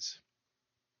misses.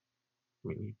 I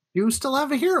mean, you still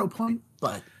have a hero point,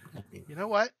 but You know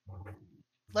what?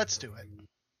 Let's do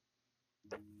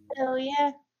it. Hell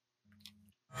yeah.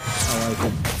 I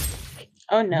like it.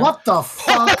 Oh no. What the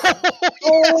fuck?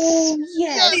 Oh yes!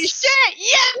 yes. Holy shit!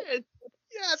 Yes!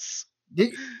 Yes!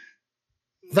 Did-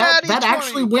 that Natty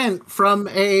actually 20. went from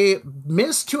a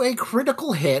miss to a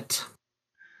critical hit.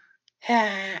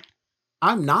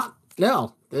 I'm not.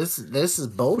 No, this is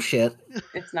bullshit.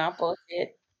 It's not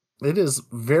bullshit. It is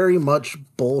very much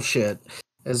bullshit.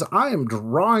 As I am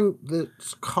drawing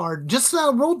this card, just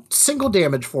roll single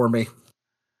damage for me.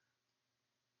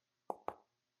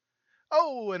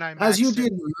 Oh, and I maxed As you it.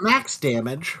 did max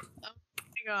damage. Oh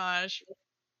my gosh.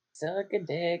 Suck a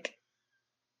dick.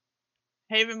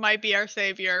 Haven might be our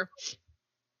savior.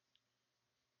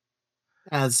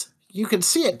 As you can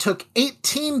see, it took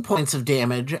 18 points of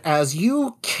damage as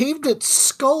you caved its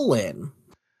skull in.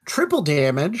 Triple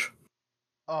damage.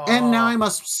 Oh, And now I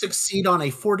must succeed on a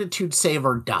fortitude save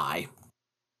or die.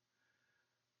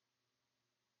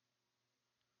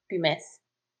 You miss.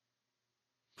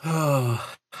 All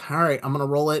right, I'm going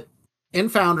to roll it in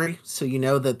Foundry so you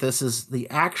know that this is the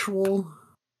actual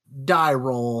die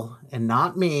roll and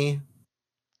not me.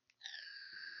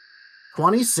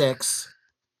 26.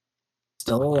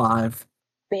 Still alive.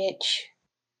 Bitch.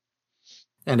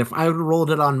 And if I would have rolled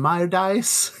it on my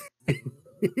dice,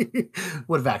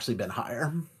 would have actually been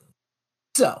higher.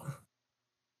 So,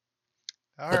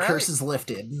 all the right. curse is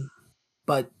lifted.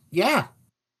 But yeah.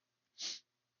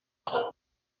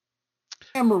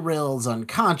 Amarill's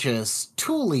unconscious.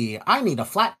 Thule, I need a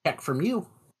flat check from you.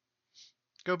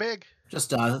 Go big.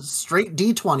 Just a straight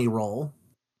D20 roll.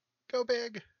 Go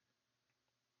big.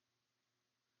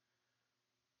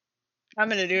 I'm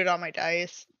gonna do it on my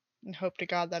dice and hope to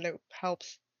God that it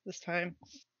helps this time.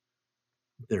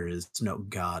 There is no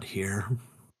God here.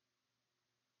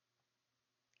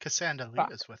 Cassandra Lee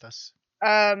Fuck. is with us.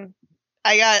 I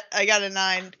got a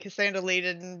 9. Cassandra Lee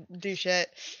didn't do shit.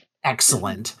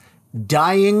 Excellent.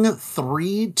 Dying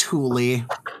 3 Thule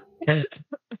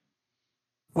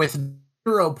with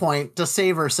 0 point to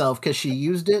save herself because she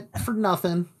used it for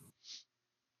nothing.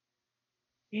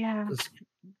 Yeah. Just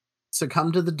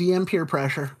succumb to the DM peer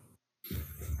pressure.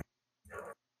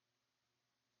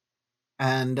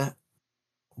 And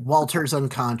Walter's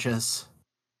unconscious.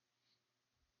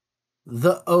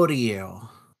 The Odio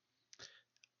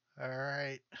All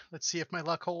right. Let's see if my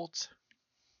luck holds.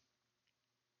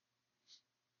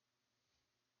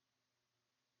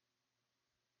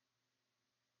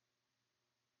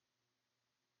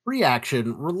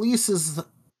 Reaction releases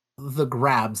the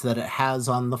grabs that it has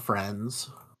on the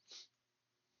friends.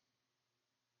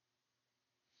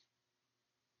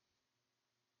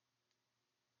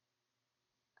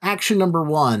 Action number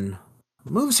 1,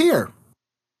 moves here.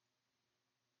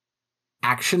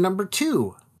 Action number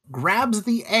 2, grabs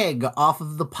the egg off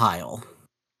of the pile.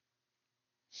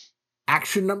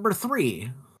 Action number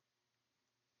 3,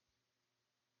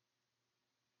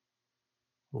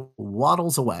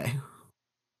 waddles away.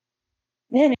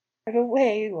 Then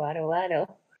away, waddle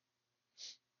waddle.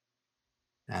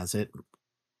 As it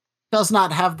does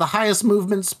not have the highest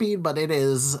movement speed, but it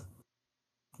is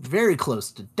very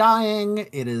close to dying.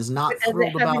 It is not But does it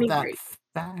thrilled have about any that grace?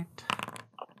 fact.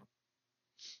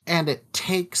 And it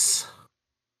takes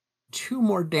 2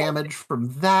 more damage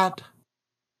from that.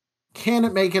 Can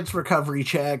it make its recovery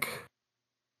check?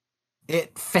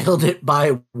 It failed it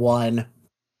by 1.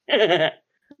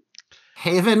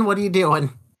 Haven, what are you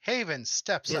doing? Haven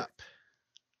steps up.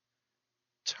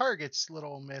 Targets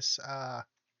little Miss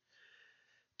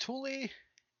Thule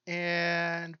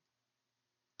and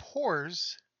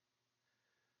pours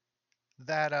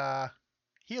that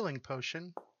healing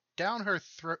potion down her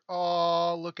throat.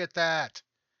 Oh, look at that.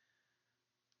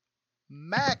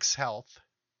 Max health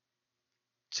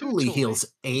to Thule Thule. heals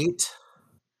 8.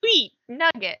 Sweet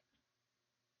nugget.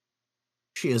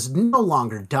 She is no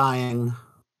longer dying.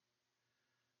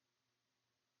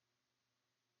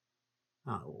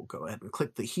 We'll go ahead and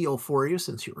click the heal for you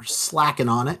since you were slacking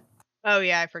on it. Oh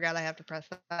yeah, I forgot I have to press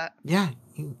that. Yeah,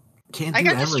 you can't I do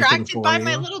got everything distracted for by you.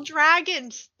 my little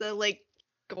dragons, the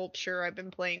sculpture I've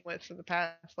been playing with for the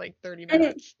past 30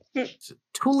 minutes. So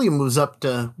Thule moves up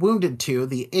to Wounded 2.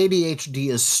 The ADHD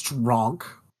is strong.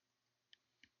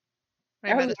 My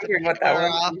I was medicine wondering what that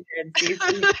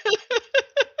was.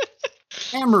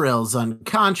 Amaril's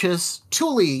unconscious.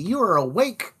 Thule, you are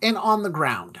awake and on the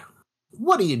ground.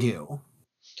 What do you do?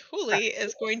 Thule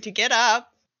is going to get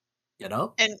up Get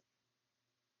up?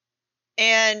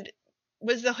 and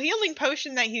was the healing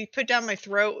potion that he put down my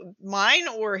throat mine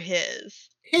or his?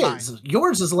 His. Mine.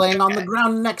 Yours is laying on the Okay.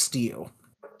 ground next to you.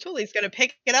 Thule's gonna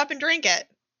pick it up and drink it.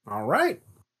 All right.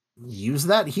 Use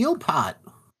that heal pot.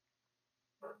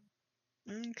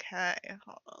 Okay,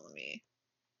 hold on, let me.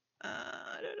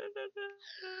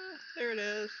 There it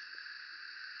is.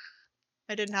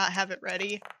 I did not have it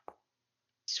ready.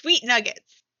 Sweet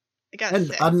nuggets. I got And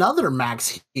 6. another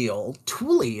max heal.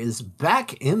 Thule is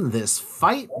back in this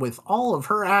fight with all of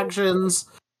her actions.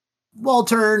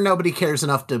 Walter, nobody cares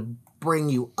enough to bring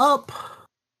you up.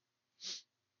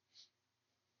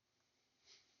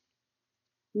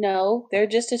 No, they're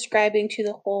just describing to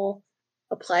the whole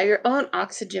apply your own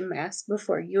oxygen mask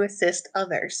before you assist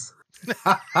others.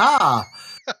 Ha ha!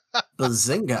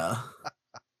 Bazinga.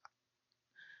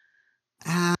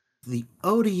 And the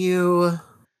ODU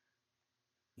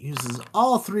uses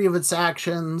all 3 of its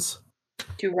actions.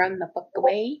 To run the fuck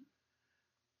away.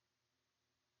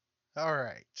 All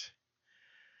right.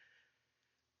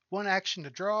 1 action to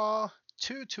draw,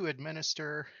 2 to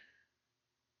administer.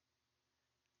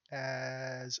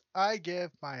 As I give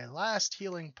my last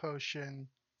healing potion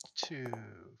to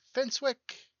Finswick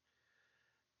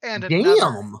and another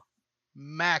Damn!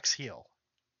 max heal.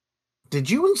 Did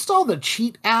you install the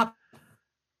cheat app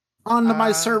onto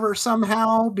my server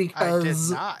somehow?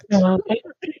 Because I did not.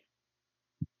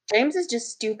 James is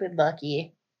just stupid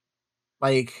lucky.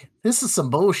 like, this is some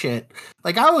bullshit.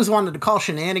 Like, I always wanted to call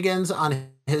shenanigans on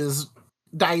his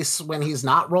dice when he's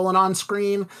not rolling on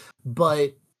screen,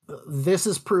 but this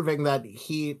is proving that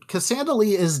Cassandra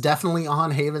Lee is definitely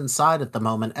on Haven's side at the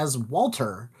moment, as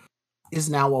Walter is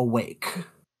now awake.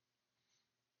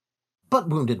 But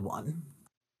Wounded 1.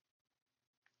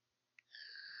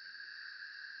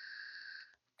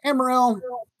 Amaryl,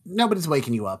 nobody's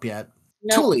waking you up yet.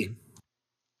 Nope. Thule.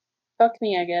 Fuck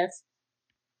me, I guess.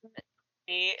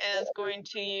 He is going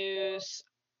to use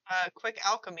quick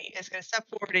alchemy. It's going to step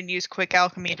forward and use quick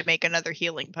alchemy to make another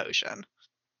healing potion.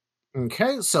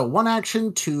 Okay, so 1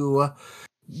 action to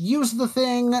use the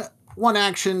thing, 1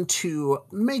 action to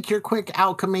make your quick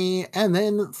alchemy, and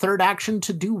then 3rd action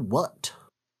to do what?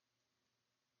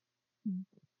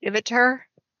 Give it to her.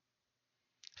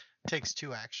 Takes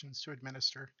 2 actions to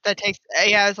administer. That takes.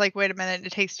 Yeah, I was like, wait a minute.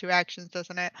 It takes 2 actions,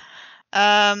 doesn't it?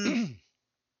 Why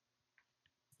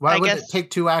Why would it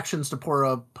take 2 actions to pour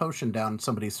a potion down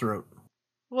somebody's throat?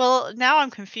 Well, now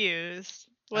I'm confused.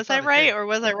 Was I right or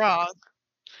was I wrong?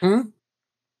 Hmm?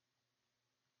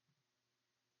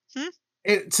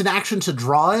 It's an action to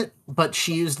draw it, but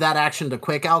she used that action to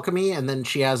quick alchemy, and then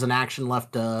she has an action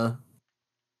left to...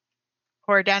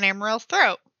 Pour it down Amaril's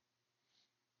throat.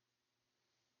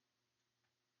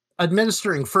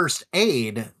 Administering first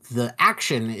aid, the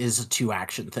action is a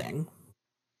 2-action thing.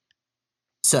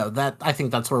 So that, I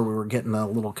think that's where we were getting a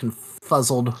little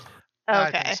confuzzled. I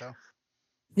Okay. think so.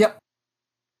 Yep.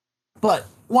 But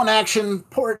 1 action,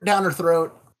 pour it down her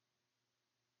throat.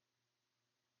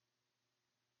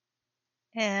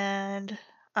 And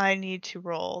I need to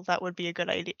roll. That would be a good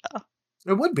idea.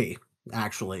 It would be,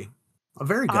 actually. A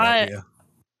very good idea.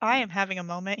 I am having a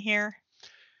moment here.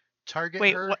 Target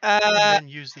Wait, her and then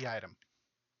use the item.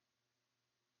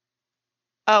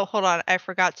 Oh, hold on. I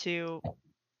forgot how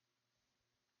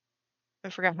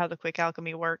the quick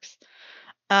alchemy works.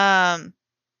 Here,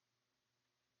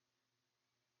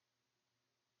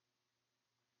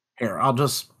 I'll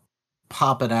just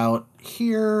pop it out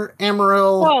here.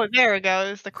 Amaryl. Oh, there it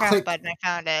goes. The craft Click. button. I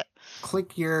found it.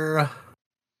 Click your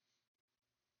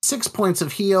 6 points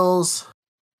of heals.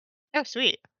 Oh,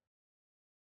 sweet.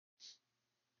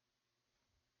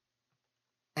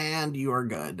 And you are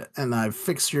good. And I've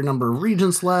fixed your number of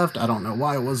regents left. I don't know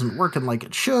why it wasn't working like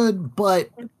it should, but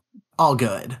all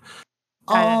good.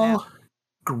 I don't know. All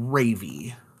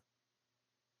gravy.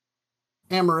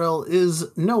 Amaryl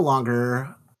is no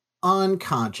longer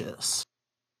unconscious.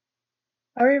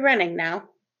 Are we running now?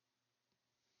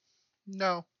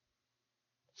 No.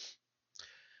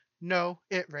 No,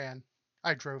 it ran.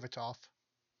 I drove it off.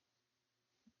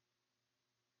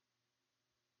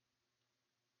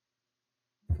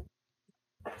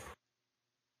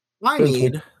 I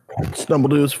need stumble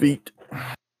to his feet.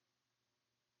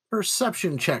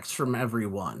 perception checks from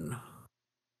everyone.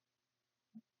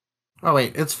 Oh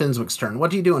wait, it's Finswick's turn.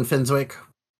 What do you do in Finswick?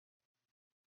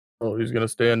 Oh, he's gonna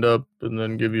stand up and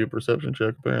then give you a perception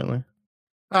check, apparently.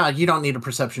 You don't need a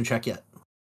perception check yet.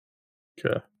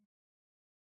 Okay.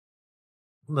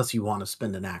 Unless you want to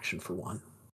spend an action for one.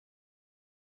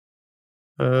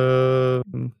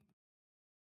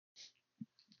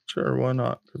 Sure, why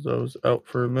not? Because I was out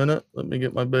for a minute. Let me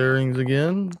get my bearings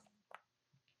again.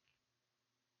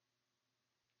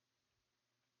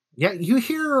 Yeah, you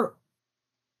hear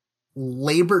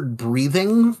labored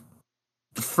breathing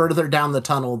further down the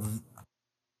tunnel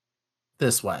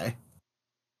this way.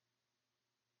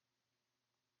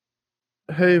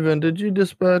 Haven, did you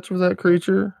dispatch of that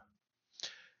creature?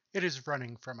 It is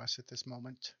running from us at this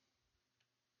moment.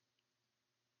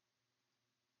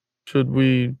 Should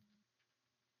we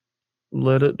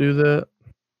let it do that?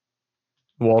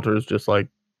 Walter's just like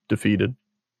defeated.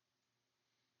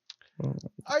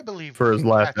 I believe for we his can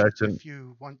last catch it action. if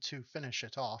you want to finish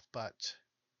it off, but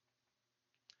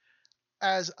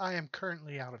as I am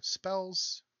currently out of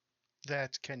spells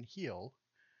that can heal,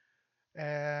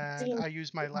 and I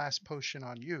use my last potion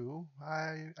on you,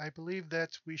 I believe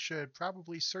that we should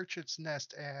probably search its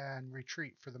nest and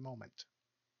retreat for the moment.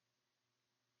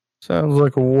 Sounds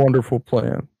like a wonderful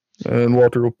plan. And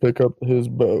Walter will pick up his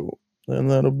bow. And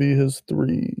that'll be his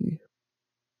 3.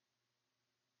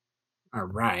 All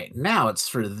right, now it's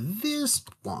for this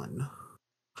one.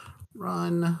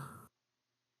 Run.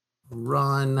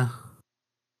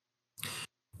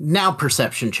 Now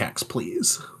perception checks,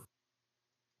 please.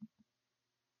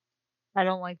 I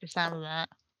don't like the sound of that.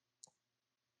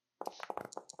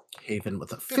 Haven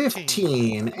with a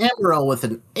 15. Amaryl with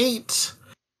an 8.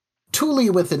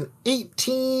 Thule with an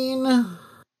 18.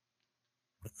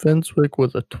 Finswick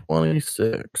with a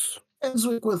 26.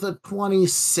 Finswick with a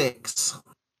 26.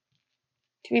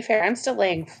 To be fair, I'm still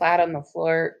laying flat on the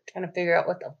floor trying to figure out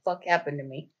what the fuck happened to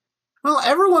me. Well,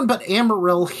 everyone but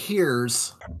Amaryl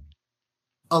hears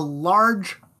a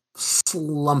large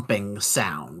slumping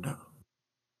sound.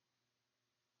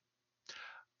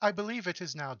 I believe it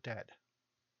is now dead.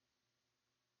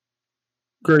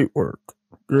 Great work.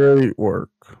 Great work.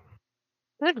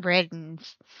 Good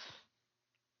riddance.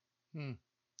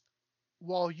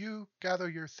 While you gather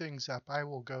your things up, I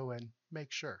will go and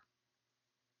make sure.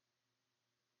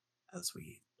 As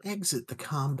we exit the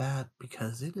combat,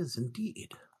 because it is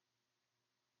indeed.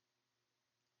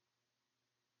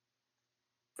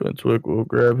 Finswick will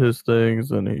grab his things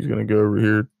and he's going to go over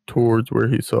here towards where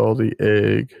he saw the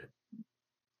egg.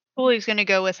 Thule's going to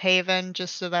go with Haven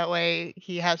just so that way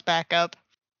he has backup.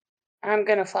 I'm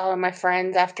going to follow my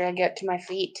friends after I get to my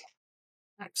feet.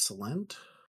 Excellent.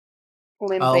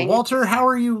 Limping. Walter, how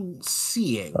are you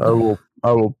seeing? I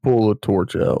will pull a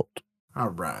torch out. All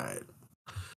right.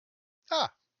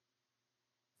 Ah.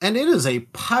 And it is a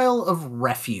pile of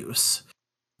refuse.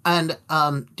 And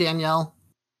Danielle,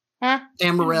 Huh?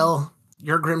 Amaryl,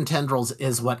 your grim tendrils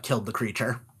is what killed the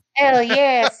creature. Hell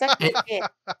yeah, suck it.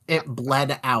 It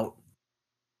bled out,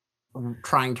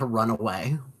 trying to run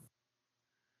away.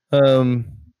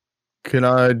 Can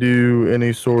I do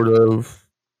any sort of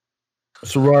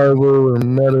survival or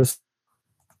medicine?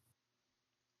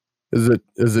 Is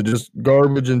it just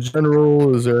garbage in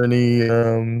general? Is there any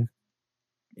I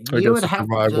You guess would a have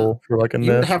survival for like a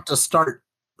you would nest? have to start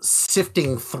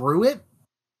sifting through it,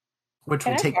 which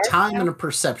Can will I take barf time now? and a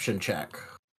perception check.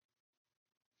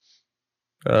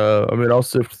 I mean, I'll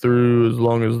sift through as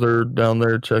long as they're down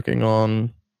there checking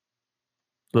on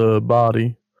the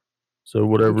body. So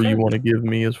whatever Okay. you want to give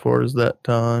me as far as that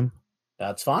time.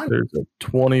 That's fine. There's a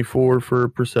 24 for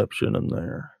perception in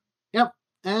there. Yep.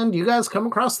 And you guys come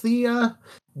across the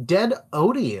dead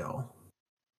Odio.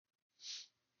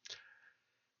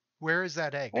 Where is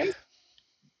that egg? Where?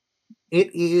 It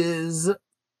is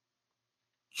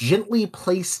gently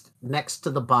placed next to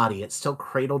the body. It's still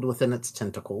cradled within its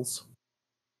tentacles.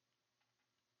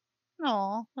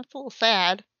 Oh, that's a little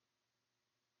sad.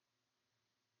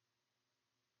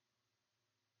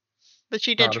 But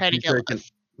she did Not if try to you kill take an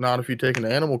us. not if you take an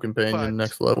animal companion But-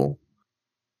 next level.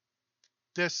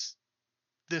 This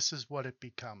is what it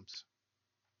becomes.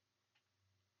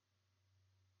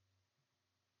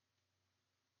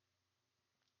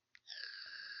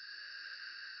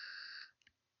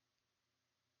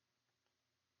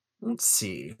 Let's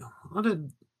see.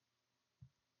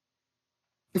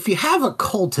 If you have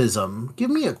occultism, give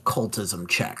me occultism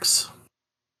checks.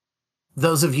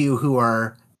 Those of you who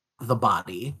are the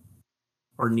body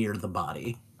or near the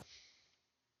body.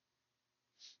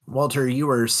 Walter, you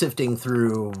are sifting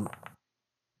through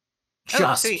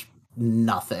just sweet.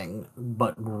 nothing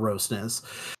but grossness.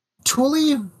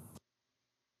 Tuli,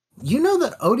 you know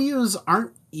that Odios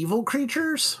aren't evil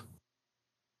creatures.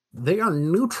 They are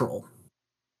neutral.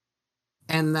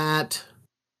 And that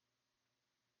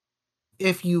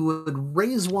if you would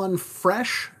raise one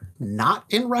fresh, not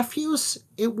in refuse,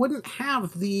 it wouldn't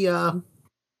have the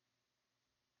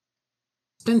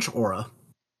stench aura.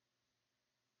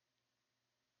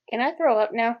 Can I throw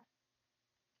up now?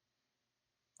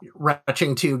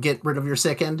 Retching to get rid of your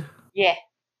sickened? Yeah.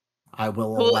 I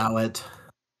will Cool. allow it.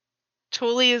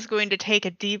 Tuli is going to take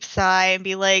a deep sigh and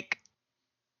be like,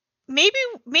 maybe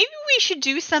we should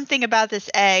do something about this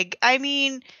egg. I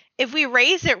mean, if we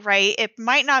raise it right, it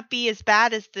might not be as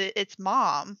bad as its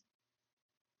mom.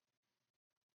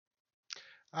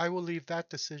 I will leave that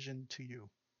decision to you.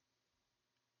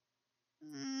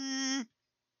 Mm,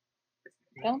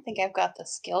 I don't think I've got the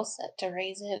skill set to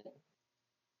raise it.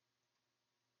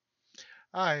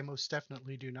 I most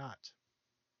definitely do not.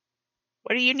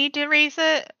 what do you need to raise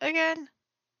it again?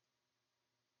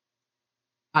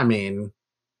 I mean,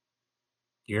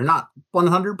 you're not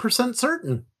 100%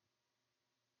 certain.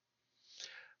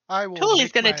 I will Tuli's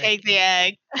make going to my take the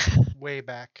egg. way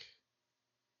back.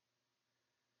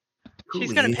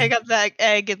 She's going to Tuli, pick up that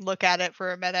egg and look at it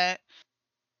for a minute.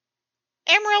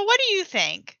 Emerald, what do you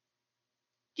think?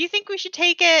 Do you think we should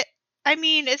take it? I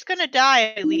mean, it's going to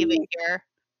die if we leave it here.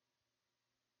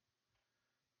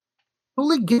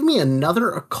 Tuli, give me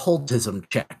another occultism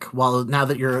check. Now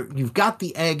that you've got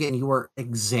the egg and you are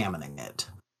examining it.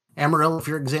 Amarillo, if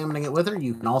you're examining it with her,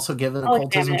 you can also give an I'll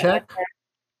occultism examine it with check. her.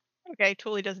 Okay,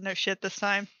 Tuli doesn't know shit this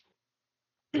time.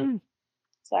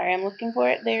 Sorry, I'm looking for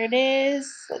it. There it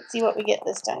is. Let's see what we get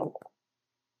this time.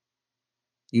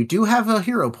 You do have a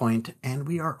hero point, and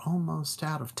we are almost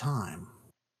out of time.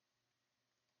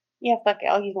 Yeah, fuck it.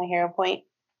 I'll use my hero point.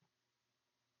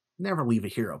 Never leave a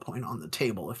hero point on the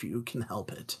table if you can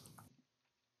help it.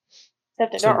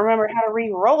 Except I So- don't remember how to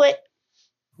re-roll it.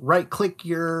 Right-click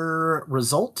your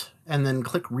result, and then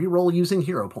click reroll using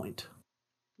hero point.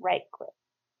 Right click.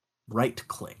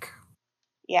 Right-click.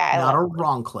 Yeah, I Not a love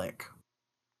wrong click.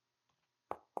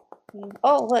 it.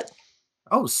 Oh, look.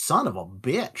 Oh, son of a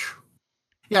bitch.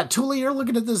 Yeah, Tuli, you're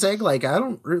looking at this egg like, I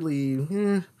don't really...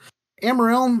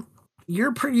 Amaryl,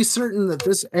 you're pretty certain that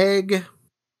this egg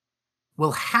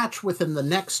will hatch within the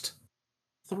next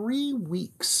 3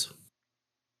 weeks.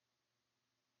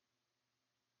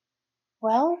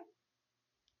 Well,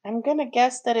 I'm gonna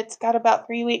guess that it's got about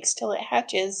 3 weeks till it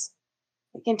hatches.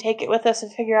 We can take it with us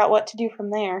and figure out what to do from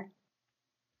there.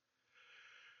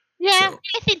 Yeah, So-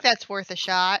 I think that's worth a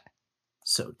shot.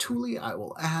 So, Tuli, I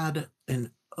will add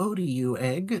an ODU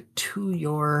egg to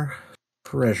your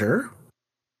treasure.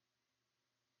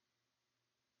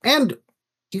 And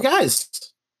you guys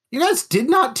did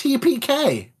not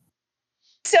TPK.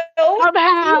 So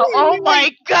Somehow! Oh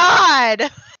my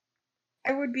god!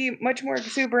 I would be much more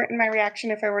exuberant in my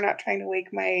reaction if I were not trying to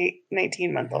wake my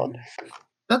 19-month-old.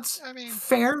 That's I mean,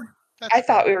 fair. that's I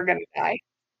thought fair. we were gonna die.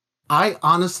 I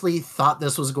honestly thought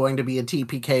this was going to be a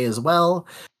TPK as well.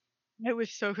 I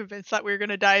was so convinced that we were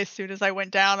gonna die as soon as I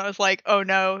went down. I was like, oh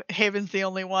no, Haven's the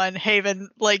only one. Haven,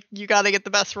 like, you gotta get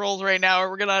the best rolls right now or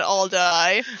we're gonna all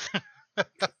die.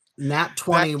 Nat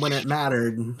 20 when it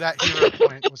mattered. That hero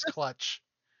point was clutch.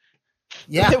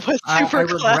 Yeah, It was super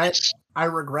clutch. I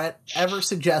regret ever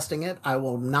suggesting it. I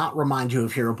will not remind you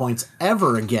of hero points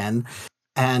ever again.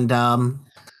 And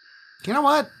you know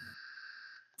what?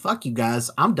 Fuck you guys.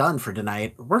 I'm done for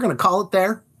tonight. We're gonna call it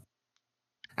there.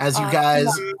 As you guys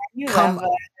come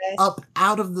up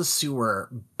out of the sewer,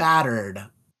 battered,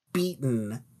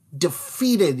 beaten,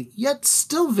 defeated, yet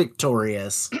still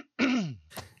victorious.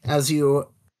 As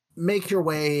you make your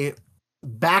way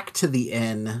back to the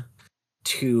inn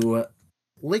to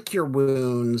lick your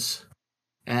wounds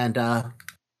and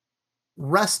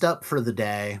rest up for the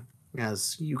day,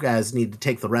 as you guys need to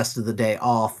take the rest of the day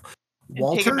off.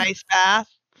 Walter, take a nice bath.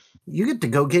 You get to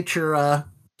go get your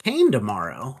cane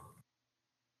tomorrow.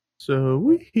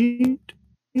 Sweet.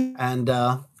 And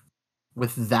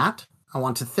with that, I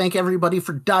want to thank everybody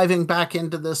for diving back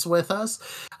into this with us.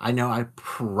 I know I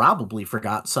probably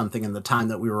forgot something in the time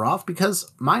that we were off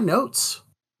because my notes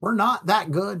were not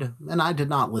that good, and I did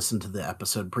not listen to the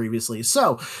episode previously.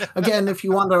 So, again, if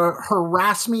you want to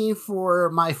harass me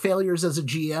for my failures as a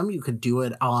GM, you could do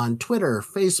it on Twitter,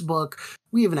 Facebook.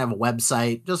 We even have a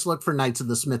website. Just look for Knights of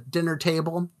the Smith Dinner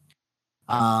Table.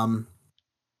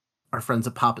 Our friends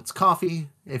at Poppets Coffee.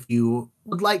 If you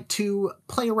would like to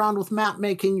play around with map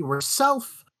making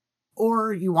yourself,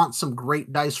 or you want some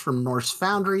great dice from Norse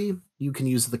Foundry, you can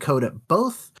use the code at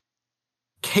both.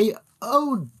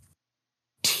 KOTDST.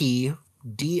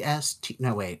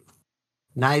 No, wait.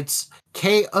 Knights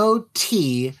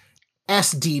KOTSDT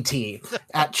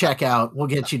at checkout will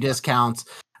get you discounts.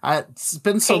 It's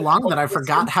been so long that I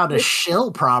forgot how to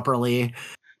shill properly.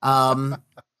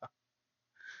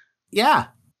 Yeah.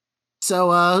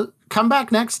 So come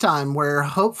back next time where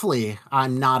hopefully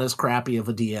I'm not as crappy of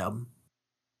a DM.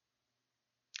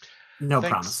 No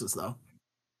promises, though.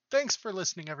 Thanks for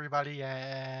listening, everybody,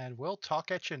 and we'll talk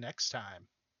at you next time.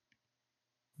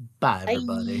 Bye,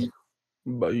 everybody.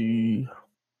 Bye.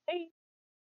 Bye.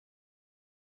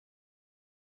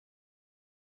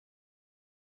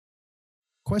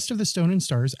 Quest of the Stone and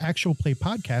Stars actual play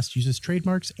podcast uses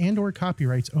trademarks and or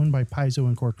copyrights owned by Paizo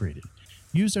Incorporated.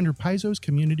 Used under Paizo's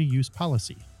community use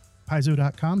policy.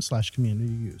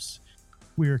 Paizo.com/community use.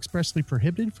 We are expressly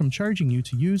prohibited from charging you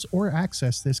to use or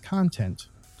access this content.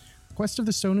 Quest of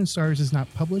the Stone and Stars is not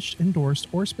published, endorsed,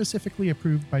 or specifically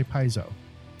approved by Paizo.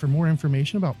 For more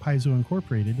information about Paizo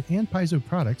Incorporated and Paizo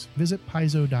products, visit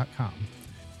Paizo.com.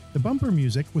 The bumper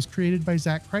music was created by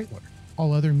Zach Kreitler.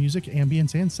 All other music,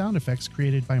 ambience, and sound effects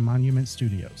created by Monument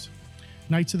Studios.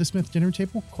 Knights of the Smith Dinner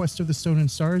Table, Quest of the Stone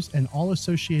and Stars, and all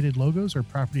associated logos are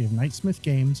property of Knightsmith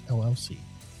Games, LLC.